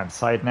left-hand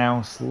side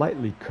now,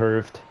 slightly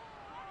curved.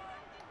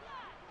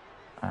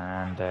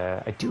 And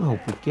I do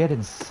hope we get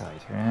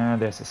inside.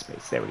 There's a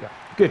space. There we go.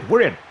 Good,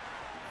 we're in.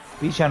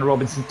 Bijan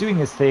Robinson doing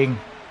his thing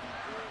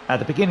at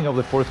the beginning of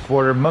the fourth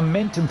quarter.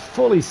 Momentum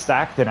fully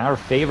stacked in our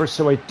favor,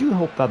 so I do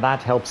hope that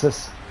that helps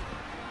us.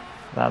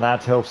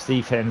 That helps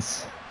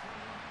defense.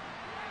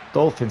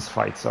 Dolphins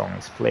fight song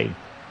is playing.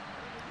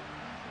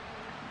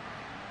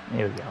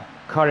 There we go.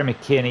 Kareem,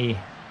 McKinney,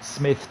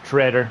 Smith,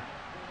 Tretter.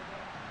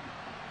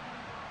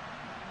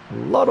 A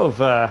lot of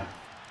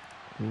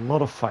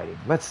fighting.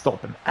 Let's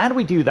stop him. And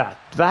we do that.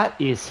 That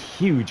is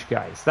huge,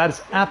 guys. That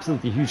is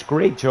absolutely huge.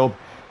 Great job.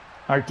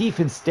 Our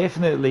defense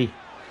definitely,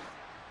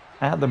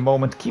 at the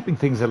moment, keeping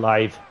things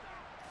alive.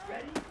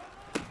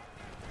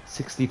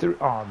 63.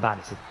 Oh, that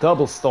is a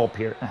double stop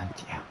here. And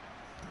yeah,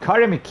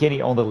 Kareem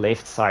McKinney on the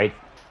left side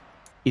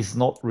is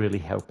not really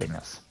helping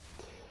us.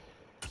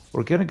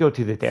 We're going to go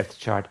to the depth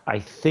chart. I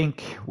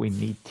think we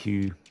need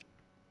to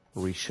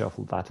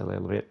reshuffle that a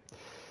little bit.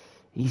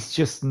 He's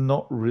just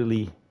not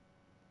really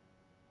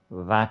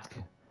that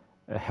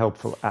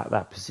helpful at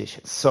that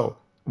position. So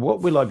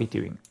what will I be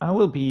doing? I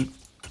will be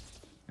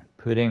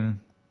putting...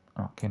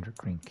 Oh, Kendrick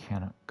Green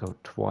cannot go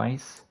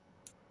twice.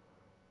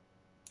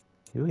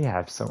 Do we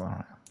have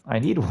someone? I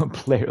need one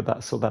player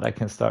so that I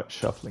can start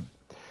shuffling.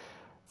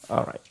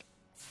 All right.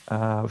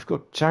 We've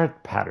got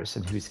Jarrett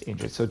Patterson, who's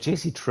injured. So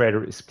JC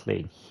Tretter is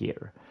playing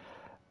here.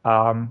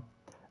 I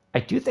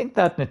do think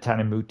that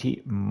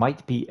Netane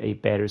might be a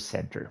better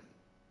center.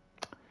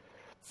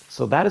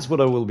 So that is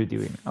what I will be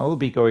doing. I will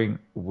be going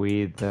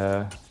with...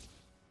 I'll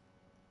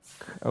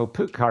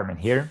put Carmen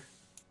here.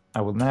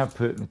 I will now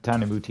put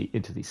Netane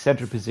into the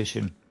center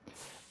position.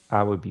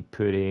 I will be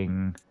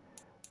putting...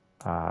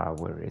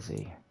 where is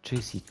he?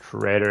 JC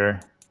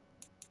Tretter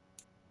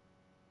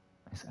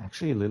is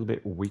actually a little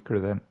bit weaker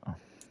than... Oh,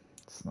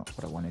 that's not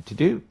what I wanted to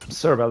do.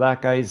 Sorry about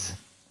that, guys.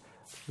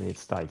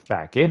 Let's dive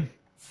back in.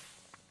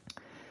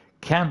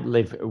 Can't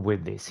live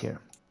with this here.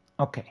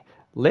 Okay,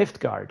 left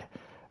guard.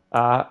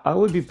 I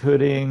would be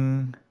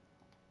putting...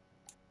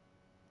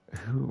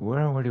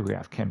 Where do we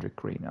have Kendrick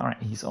Green? All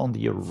right, he's on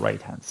the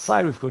right-hand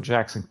side. We've got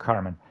Jackson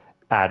Carmen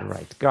at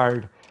right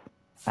guard.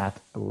 At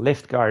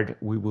left guard,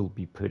 we will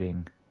be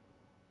putting...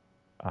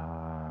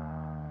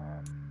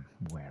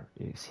 where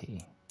is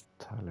he?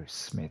 Tyler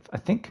Smith. I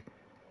think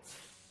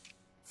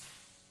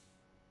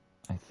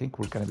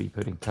we're going to be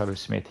putting Tyler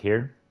Smith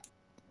here.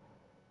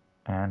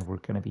 And we're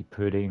going to be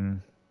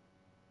putting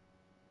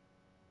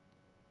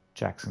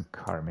Jackson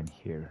Carmen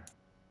here.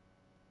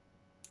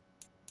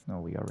 No,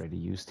 we already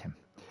used him.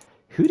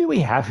 Who do we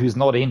have who's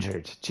not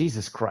injured?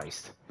 Jesus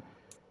Christ.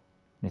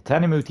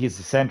 Netane is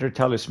the center.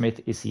 Tyler Smith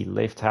is the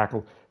left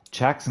tackle.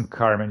 Jackson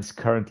Carmen is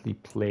currently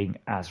playing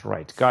as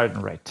right guard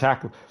and right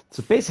tackle.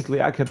 So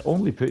basically, I can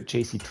only put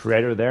JC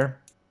Tretter there.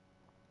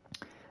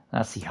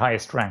 That's the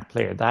highest ranked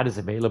player that is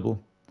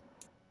available.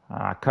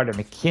 Carter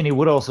McKinney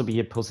would also be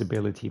a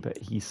possibility, but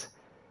he's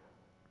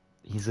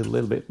a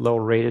little bit low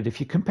rated. If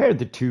you compare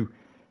the two,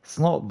 it's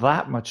not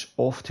that much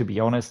off, to be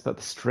honest, but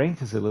the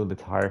strength is a little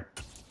bit higher.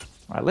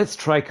 All right, let's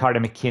try Carter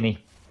McKinney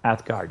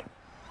at guard.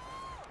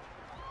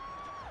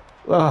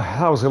 Oh,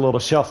 that was a lot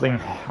of shuffling.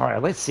 All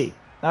right, let's see.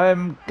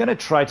 I'm going to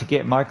try to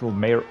get Michael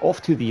Mayer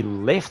off to the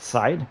left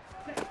side.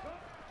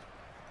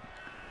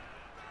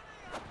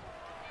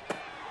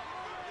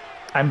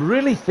 I'm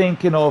really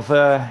thinking of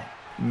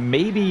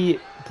maybe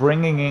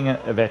bringing in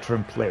a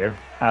veteran player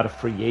out of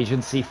free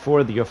agency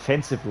for the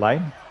offensive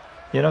line.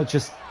 You know,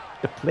 just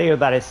a player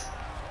that is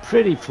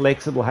pretty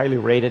flexible, highly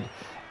rated,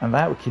 and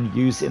that we can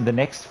use in the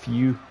next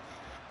few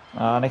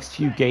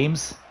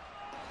games.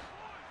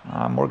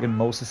 Morgan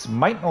Moses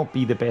might not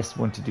be the best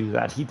one to do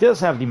that. He does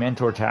have the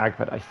mentor tag,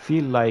 but I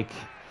feel like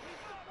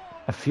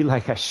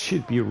I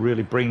should be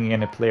really bringing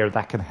in a player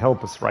that can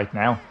help us right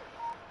now,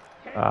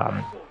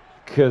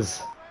 because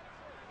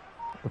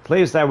the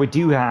players that we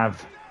do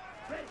have,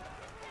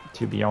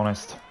 to be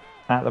honest,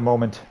 at the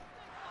moment.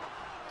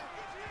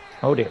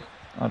 Oh dear,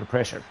 under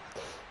pressure.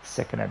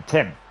 2nd and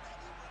 10.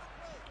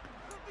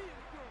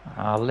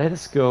 Let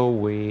us go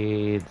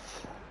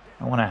with...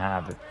 I want to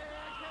have a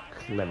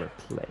clever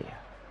play.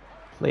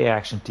 Play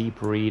action,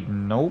 deep read,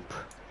 nope.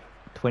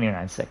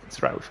 29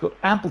 seconds, right. We've got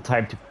ample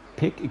time to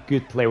pick a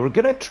good play. We're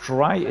going to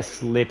try a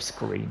slip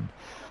screen.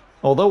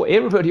 Although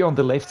everybody on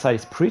the left side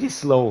is pretty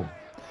slow.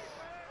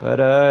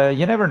 But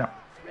you never know.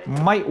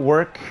 Might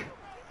work.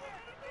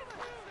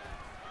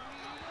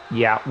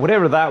 Yeah,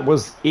 whatever that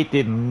was, it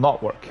did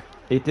not work.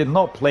 It did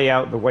not play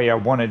out the way I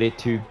wanted it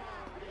to.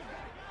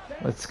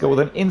 Let's go with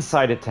an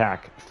inside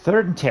attack.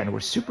 3rd and 10. We're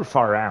super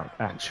far out,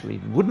 actually.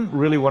 Wouldn't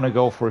really want to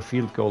go for a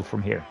field goal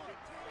from here.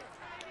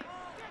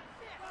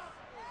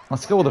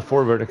 Let's go with the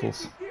 4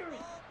 verticals.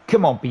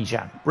 Come on,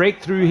 Bijan.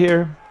 Break through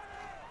here.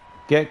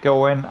 Get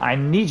going. I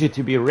need you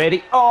to be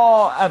ready.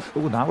 Oh,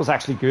 that was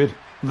actually good.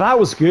 That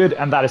was good,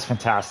 and that is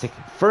fantastic.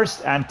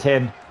 1st and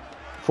 10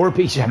 for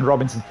Bijan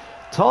Robinson.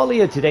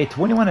 Taulia today,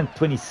 21 and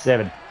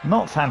 27.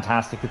 Not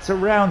fantastic. It's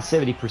around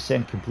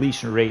 70%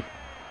 completion rate.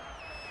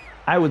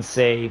 I would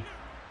say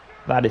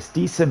That is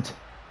decent.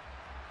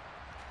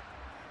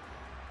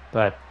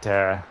 But,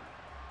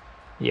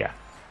 yeah.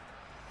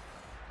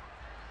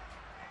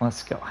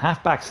 Let's go.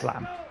 Halfback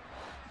slam.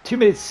 2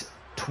 minutes,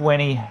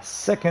 20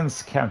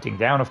 seconds, counting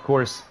down, of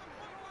course.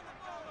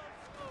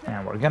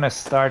 And we're going to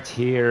start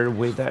here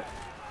with a...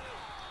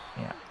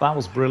 Yeah, that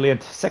was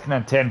brilliant. 2nd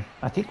and 10.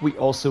 I think we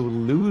also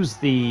lose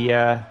the...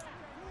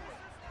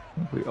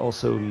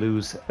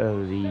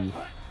 the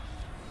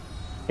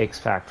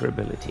X-Factor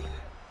ability.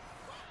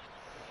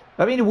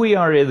 I mean, we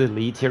are in the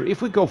lead here.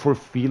 If we go for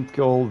field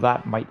goal,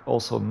 that might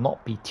also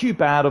not be too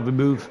bad of a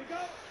move.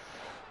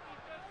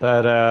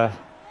 But,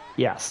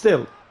 yeah,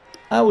 still,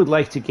 I would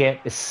like to get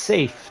a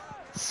safe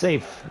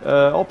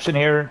option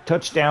here.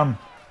 Touchdown.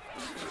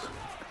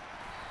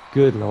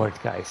 Good Lord,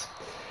 guys.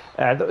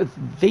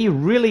 They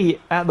really,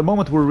 at the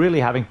moment, we're really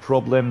having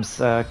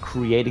problems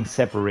creating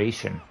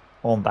separation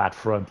on that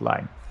front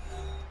line.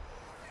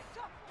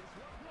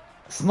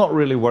 It's not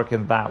really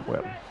working that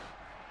well.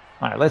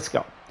 All right, let's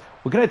go.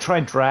 We're going to try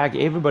and drag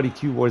everybody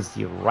towards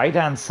the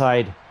right-hand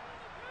side.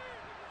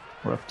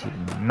 We're up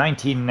to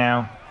 19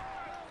 now.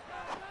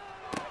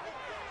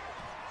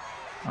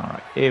 All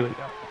right, here we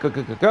go. Go,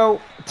 go, go,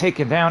 go.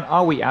 Taken down.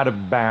 Are we out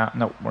of bounds?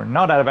 No, we're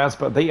not out of bounds,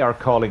 but they are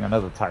calling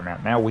another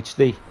timeout now, which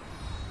they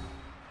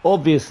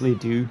obviously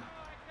do.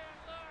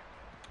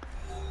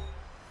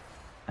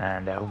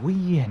 And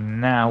we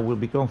now will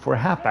be going for a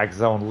halfback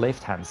zone,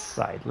 left-hand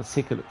side. Let's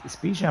take a look. Is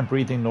Bijan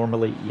breathing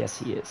normally? Yes,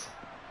 he is.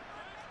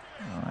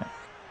 All right.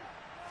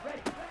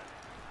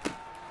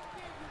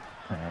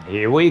 And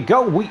here we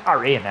go. We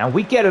are in, and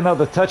we get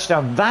another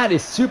touchdown. That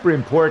is super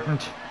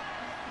important.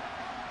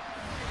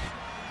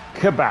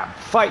 Kabam.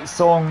 Fight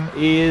song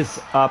is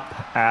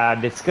up,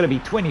 and it's going to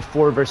be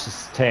 24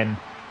 versus 10.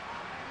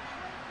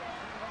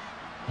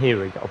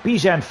 Here we go.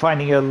 Bijan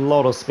finding a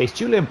lot of space.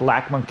 Julian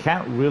Blackmon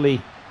can't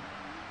really,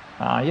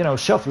 you know,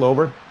 shuffle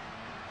over.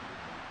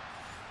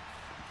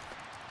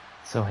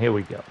 So here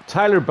we go.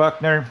 Tyler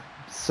Buchner,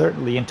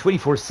 certainly in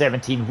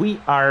 24-17. We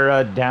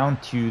are down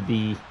to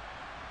the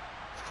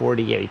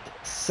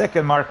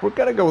 48-second mark. We're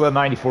going to go with a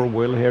 94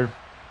 will here.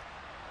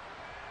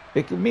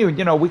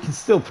 You know, we can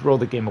still throw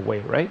the game away,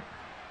 right?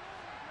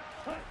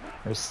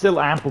 There's still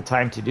ample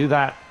time to do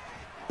that.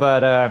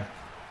 But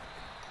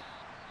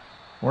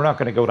we're not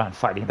going to go down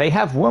fighting. They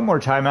have one more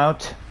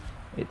timeout.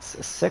 It's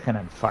 2nd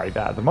and 5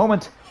 at the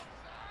moment.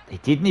 They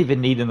didn't even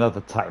need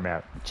another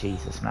timeout.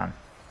 Jesus, man.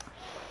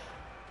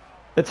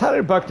 The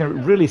Tyler Buchner,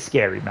 really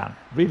scary, man.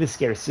 Really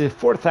scary. It's a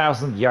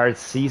 4,000 yard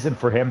season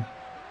for him.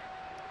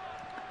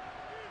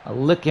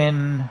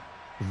 Looking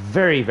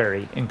very,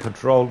 very in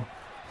control.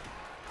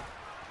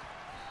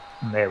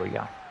 And there we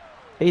go.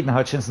 Aiden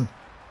Hutchinson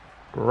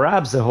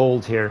grabs a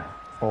hold here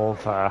of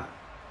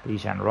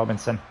Bijan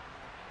Robinson.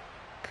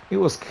 It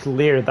was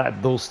clear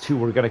that those two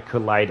were going to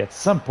collide at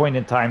some point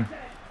in time.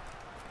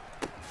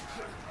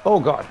 Oh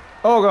God.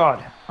 Oh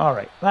God. All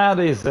right. That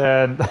is...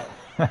 that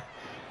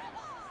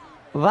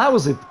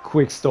was a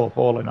quick stop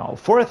all in all.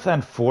 4th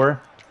and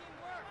 4.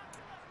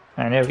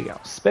 And there we go.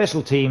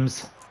 Special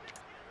teams.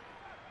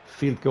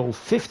 Field goal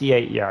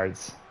 58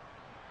 yards.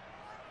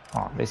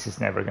 Oh, this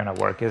is never going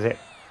to work, is it?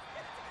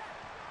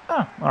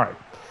 Oh, all right.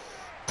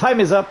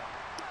 Time is up.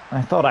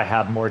 I thought I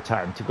had more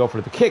time to go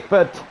for the kick,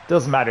 but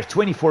doesn't matter.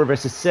 24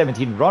 versus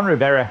 17. Ron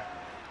Rivera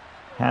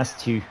has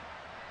to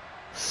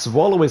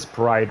swallow his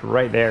pride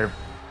right there,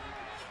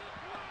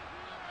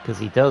 because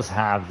he does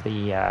have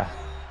the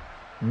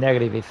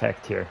negative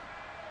effect here.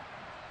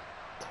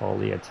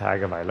 Taulia,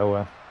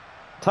 Tagovailoa.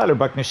 Tyler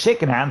Buchner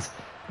shaking hands.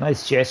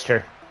 Nice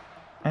gesture.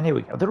 And here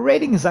we go. The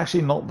rating is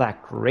actually not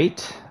that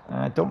great.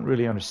 I don't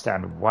really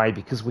understand why,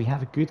 because we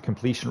have a good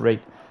completion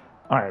rate.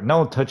 All right,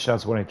 no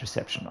touchdowns, 1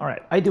 interception. All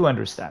right, I do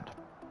understand.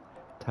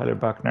 Tyler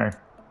Buchner,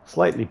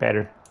 slightly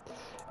better.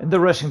 In the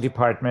rushing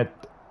department,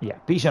 yeah,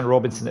 Bijan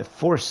Robinson, a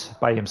force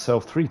by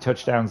himself, 3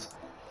 touchdowns.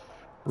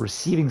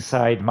 Receiving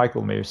side,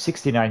 Michael Mayer,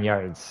 69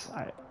 yards.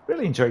 I'm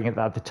really enjoying it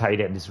that the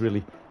tight end is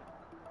really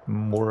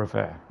more of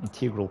an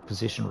integral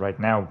position right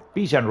now.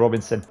 Bijan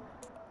Robinson,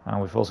 and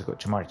we've also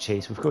got Jamarr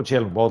Chase. We've got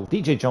Jaylen Waddle,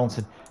 DJ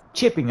Johnson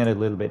chipping in a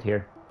little bit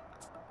here.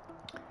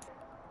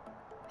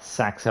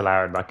 Sacks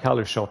allowed by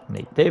Kyler Shot,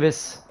 Nate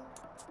Davis.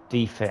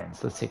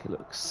 Defense, let's take a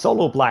look.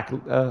 Solo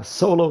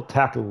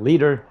tackle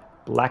leader,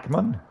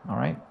 Blackmon. All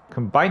right.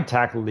 Combined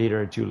tackle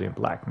leader, Julian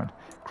Blackmon.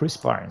 Chris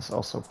Barnes,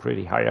 also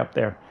pretty high up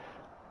there.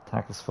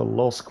 Tackles for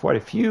loss, quite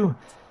a few.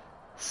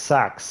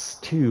 Sacks,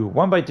 2.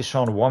 1 by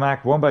Deshaun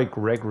Womack, 1 by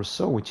Greg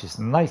Rousseau, which is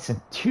nice. And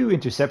 2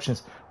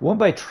 interceptions. 1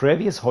 by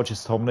Tre'Vius,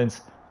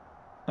 Hodges-Tomlins.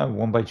 And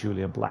 1 by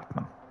Julian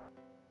Blackmon.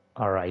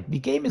 All right. The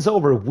game is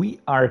over. We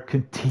are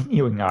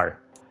continuing our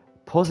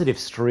positive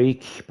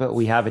streak, but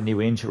we have a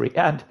new injury,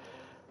 and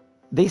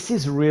this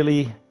is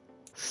really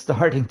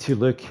starting to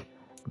look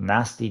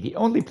nasty. The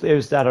only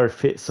players that are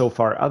fit so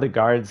far are the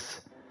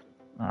guards.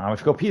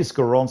 We've got Peter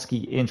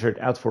Skoronski injured,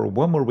 out for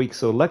 1 more week,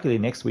 so luckily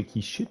next week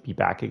he should be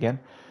back again.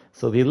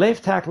 So the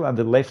left tackle and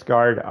the left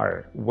guard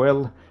are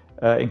well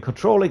in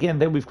control again.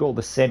 Then we've got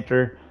the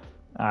center,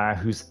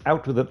 who's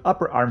out with an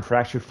upper arm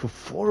fracture for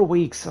 4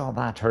 weeks. Oh,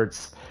 that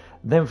hurts.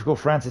 Then we've got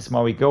Francis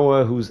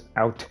Mauigoa, who's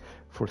out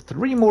for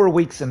 3 more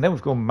weeks. And then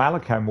we've got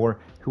Malachi Moore,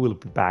 who will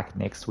be back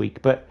next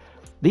week. But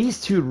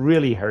these two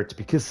really hurt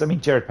because, I mean,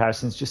 Jarrett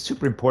Patterson is just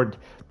super important.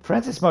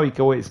 Francis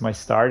Mauigoa is my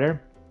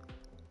starter.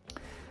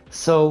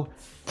 So,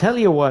 tell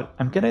you what,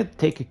 I'm going to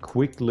take a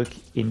quick look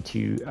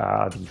into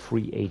the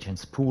free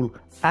agents pool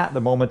at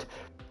the moment.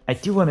 I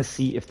do want to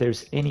see if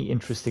there's any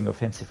interesting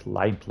offensive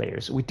line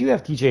players. We do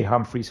have DJ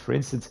Humphries, for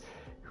instance,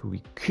 who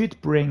we could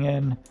bring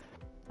in.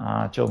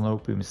 Joel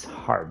Noteboom is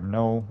hard.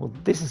 No. Well,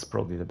 this is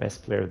probably the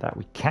best player that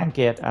we can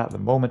get at the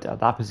moment at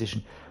that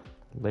position.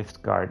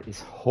 Left guard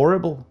is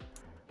horrible.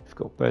 We've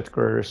got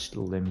Butker,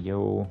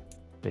 Lemio,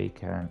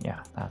 Bacon.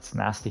 Yeah, that's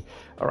nasty.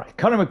 All right,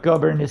 Connor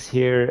McGovern is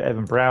here.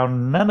 Evan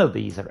Brown. None of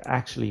these are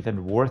actually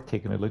even worth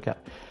taking a look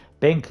at.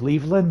 Ben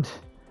Cleveland.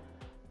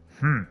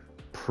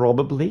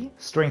 Probably.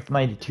 Strength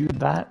 92.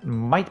 That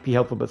might be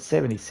helpful, but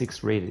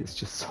 76 rated is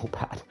just so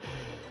bad.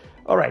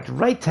 All right,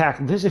 right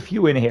tackle. There's a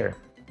few in here.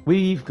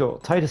 We've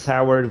got Titus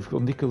Howard. We've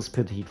got Nicholas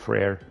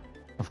Petit-Frere.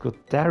 I've got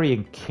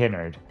Darian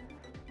Kennard.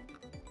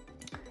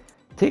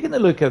 Taking a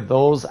look at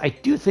those, I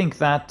do think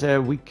that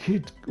we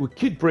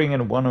could bring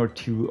in 1 or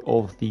 2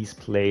 of these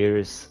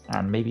players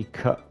and maybe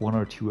cut 1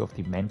 or 2 of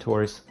the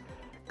mentors,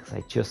 because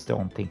I just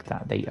don't think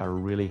that they are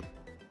really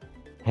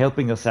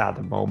helping us at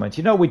the moment.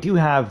 You know, we do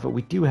have you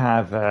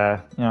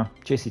know,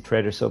 JC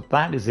Tretter, so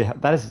that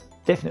is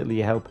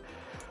definitely a help.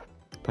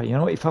 But you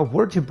know, if I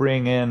were to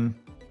bring in,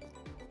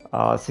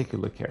 let's take a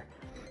look here.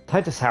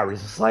 Titus Howard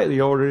is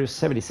slightly older,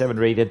 77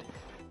 rated.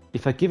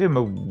 If I give him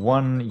a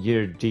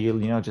 1-year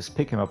deal, you know, just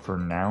pick him up for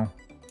now.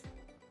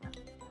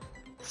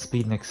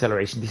 Speed and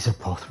acceleration, these are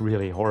both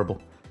really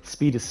horrible.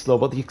 Speed is slow,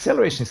 but the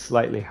acceleration is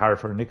slightly higher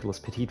for Nicholas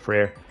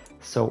Petit-Frere,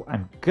 so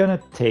I'm gonna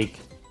take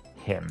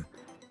him.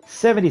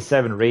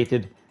 77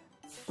 rated,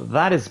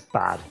 that is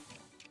bad.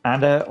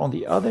 And on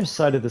the other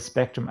side of the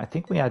spectrum, I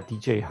think we had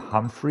DJ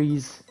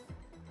Humphries,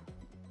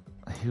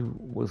 who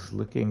was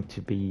looking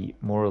to be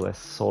more or less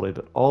solid,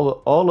 but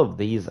all of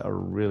these are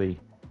really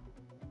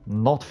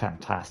not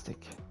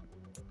fantastic,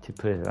 to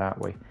put it that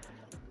way.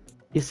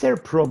 Is there a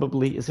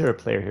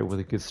player here with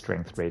a good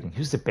strength rating?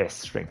 Who's the best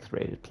strength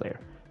rated player?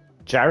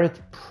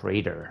 Jarrett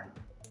Prater.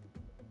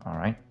 All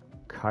right.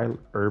 Kyle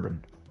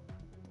Urban.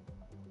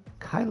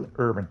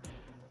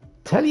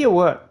 Tell you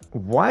what,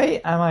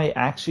 why am I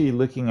actually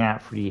looking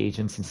at free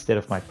agents instead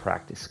of my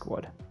practice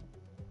squad?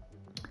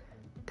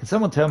 Can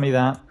someone tell me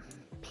that,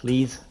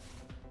 please?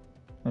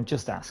 I'm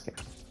just asking.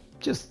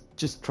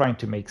 Just trying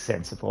to make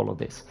sense of all of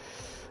this.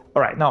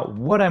 All right, now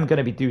what I'm going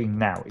to be doing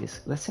now is,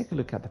 let's take a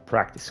look at the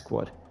practice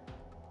squad.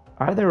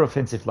 Are there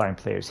offensive line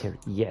players here?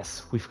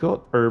 Yes, we've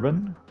got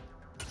Urban,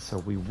 so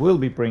we will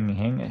be bringing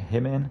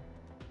him in.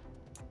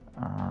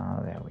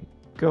 There we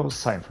go,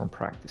 sign from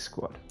practice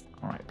squad.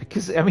 All right,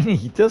 because, I mean,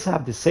 he does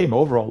have the same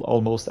overall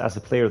almost as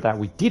the player that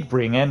we did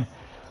bring in,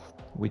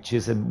 which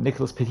is a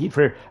Nicholas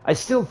Petit-Frere. I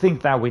still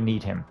think that we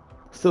need him.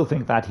 Still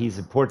think that he's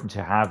important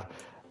to have.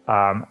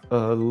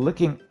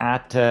 Looking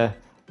at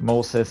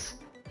Moses,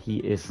 he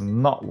is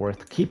not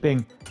worth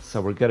keeping, so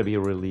we're going to be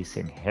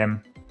releasing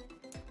him.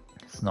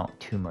 It's not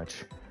too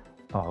much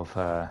of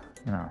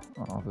you know,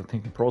 of the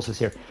thinking process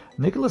here.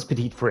 Nicholas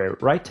Petit-Frere,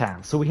 right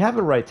tackle. So we have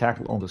a right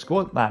tackle on the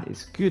squad. That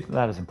is good.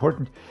 That is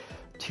important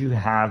to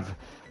have.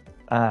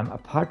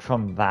 Apart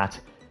from that,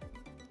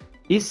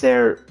 is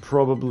there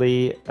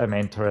probably a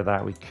mentor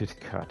that we could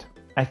cut?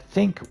 I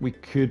think we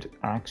could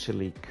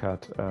actually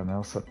cut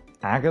Nelson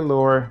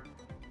Agholor.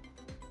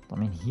 I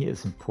mean, he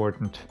is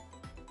important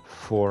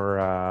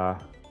for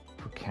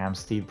Cam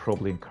Steele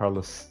probably, and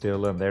Carlos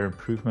Steele and their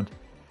improvement.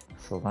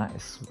 So that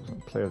is a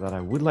player that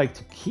I would like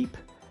to keep.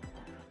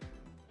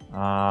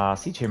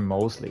 CJ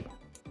Mosley.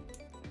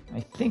 I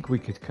think we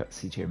could cut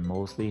CJ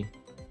Mosley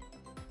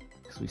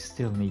because we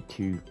still need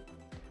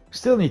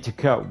to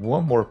cut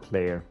 1 more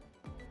player,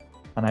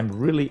 and I'm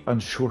really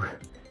unsure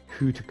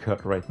who to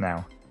cut right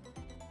now.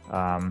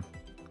 I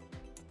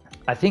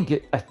think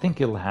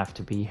it'll have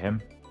to be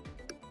him,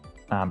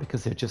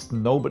 because there's just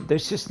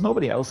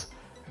nobody else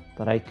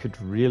that I could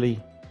really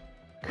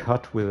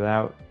cut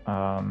without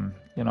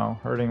you know,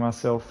 hurting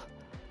myself.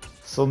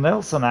 So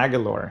Nelson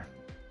Agholor,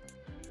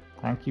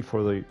 thank you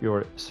for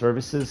your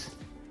services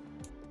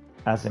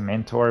as a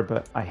mentor,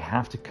 but I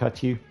have to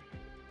cut you.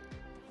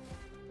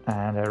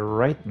 And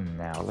right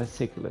now, let's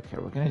take a look here.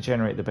 We're going to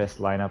generate the best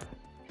lineup.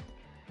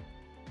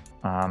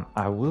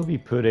 I will be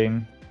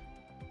putting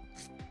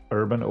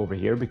Urban over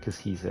here because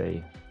he's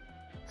a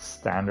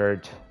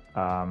standard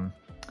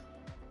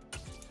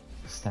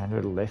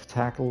standard left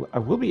tackle. I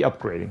will be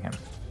upgrading him.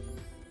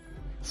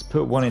 Let's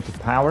put 1 into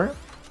power.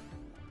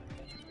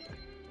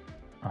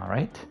 All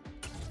right,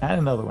 and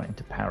another 1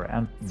 into power,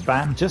 and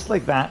bam, just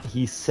like that,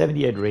 he's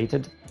 78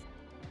 rated,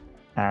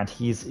 and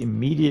he's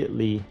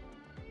immediately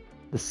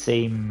the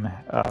same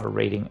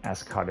rating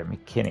as Carter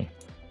McKinney,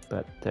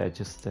 but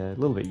just a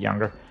little bit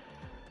younger.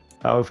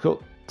 We've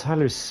got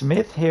Tyler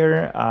Smith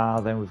here,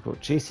 then we've got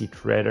JC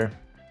Tretter,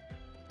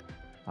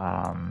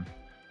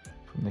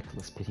 from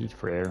Nicholas Petit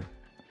Frere.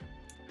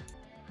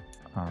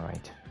 All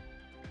right.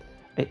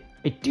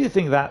 I do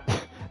think that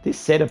this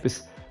setup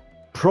is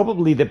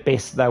probably the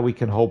best that we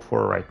can hope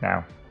for right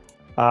now.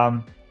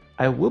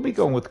 I will be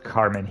going with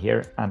Carmen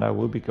here, and I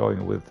will be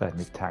going with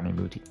Netane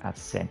Muti at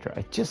center.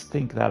 I just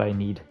think that I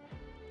need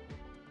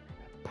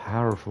a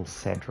powerful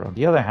center. On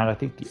the other hand, I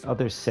think the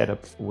other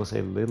setup was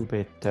a little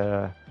bit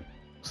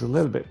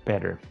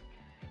better.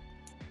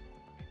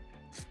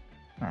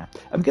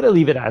 I'm going to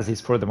leave it as is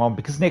for the moment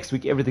because next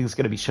week everything's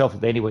going to be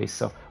shuffled anyway,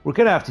 so we're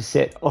going to have to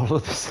set all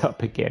of this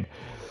up again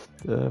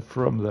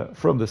from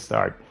the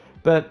start.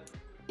 But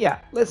yeah,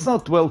 let's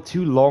not dwell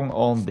too long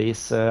on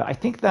this. I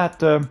think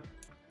that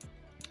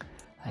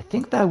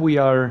we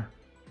are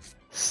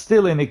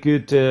still in a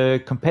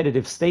good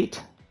competitive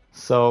state.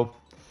 So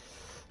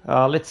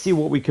let's see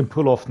what we can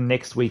pull off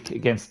next week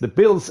against the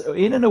Bills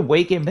in an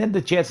away game, then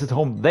the Jets at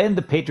home, then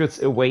the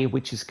Patriots away,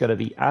 which is going to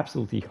be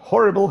absolutely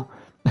horrible.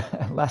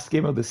 Last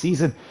game of the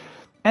season,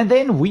 and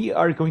then we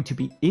are going to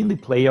be in the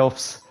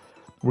playoffs.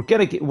 We're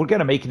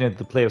gonna make it into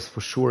the playoffs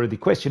for sure. The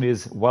question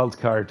is wild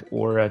card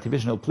or a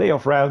divisional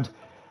playoff round.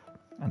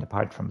 And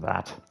apart from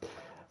that,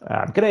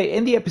 I'm gonna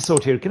end the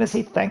episode here. Gonna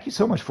say thank you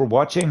so much for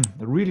watching.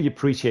 I really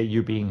appreciate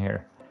you being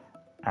here.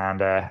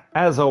 And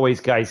as always,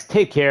 guys,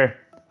 take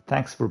care.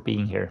 Thanks for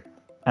being here,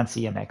 and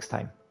see you next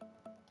time.